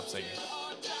then I stopped singing.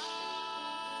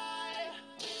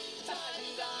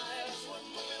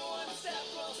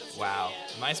 Wow.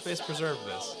 MySpace preserved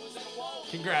this.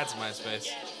 Congrats, MySpace.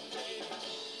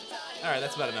 All right,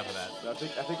 that's about enough of that.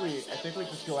 I think we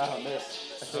just go out on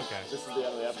this. Okay. This is the end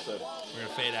of the episode. We're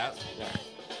gonna fade out. Yeah.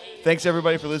 Thanks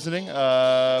everybody for listening.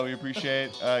 We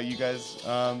appreciate you guys,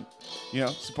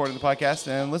 supporting the podcast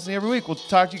and listening every week. We'll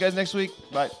talk to you guys next week.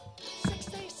 Bye.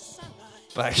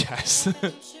 Bye, guys.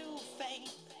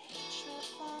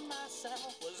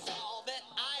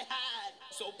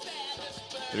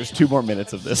 There's 2 more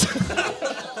minutes of this.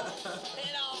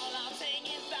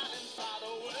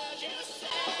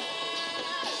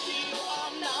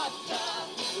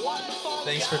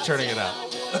 Thanks for turning it up.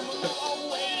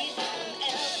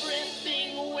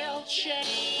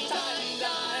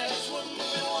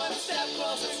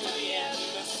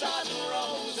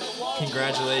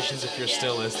 Congratulations if you're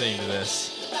still listening to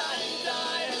this.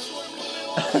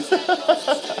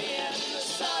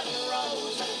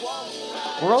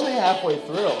 We're only halfway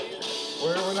through.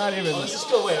 We're not even. Oh, this is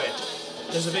still, wait.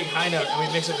 There's a big high note, and we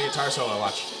mix it with the guitar solo.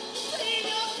 Watch.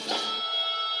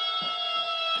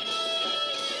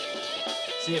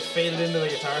 See, it faded into the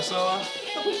guitar solo.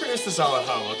 We produced this all at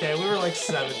home, okay? We were like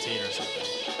 17 or something.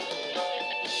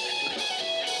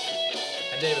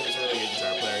 And David was a really good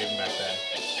guitar player even back then.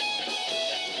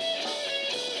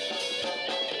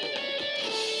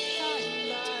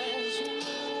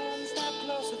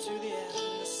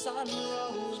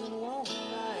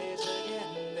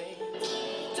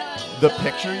 The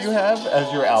picture you have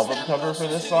as your album cover for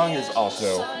this song is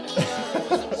also...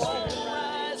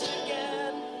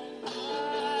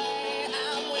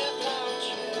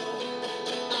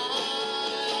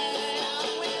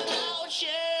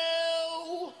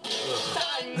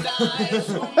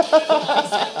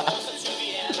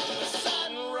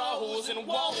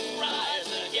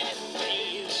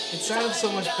 It sounded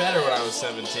so much better when I was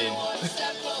 17.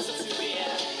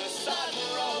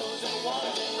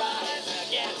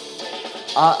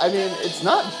 I mean, it's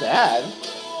not bad.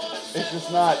 It's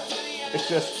just not... It's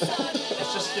just...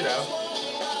 It's just, you know,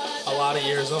 a lot of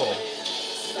years old.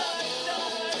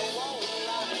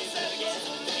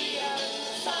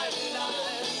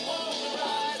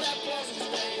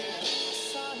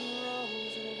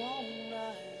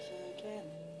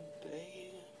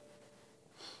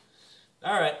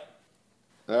 All right.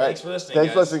 All right. Thanks for listening,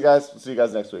 Thanks for guys. listening, guys. See you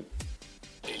guys next week.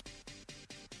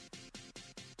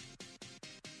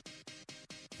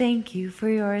 Thank you for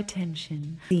your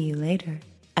attention. See you later,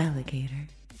 alligator.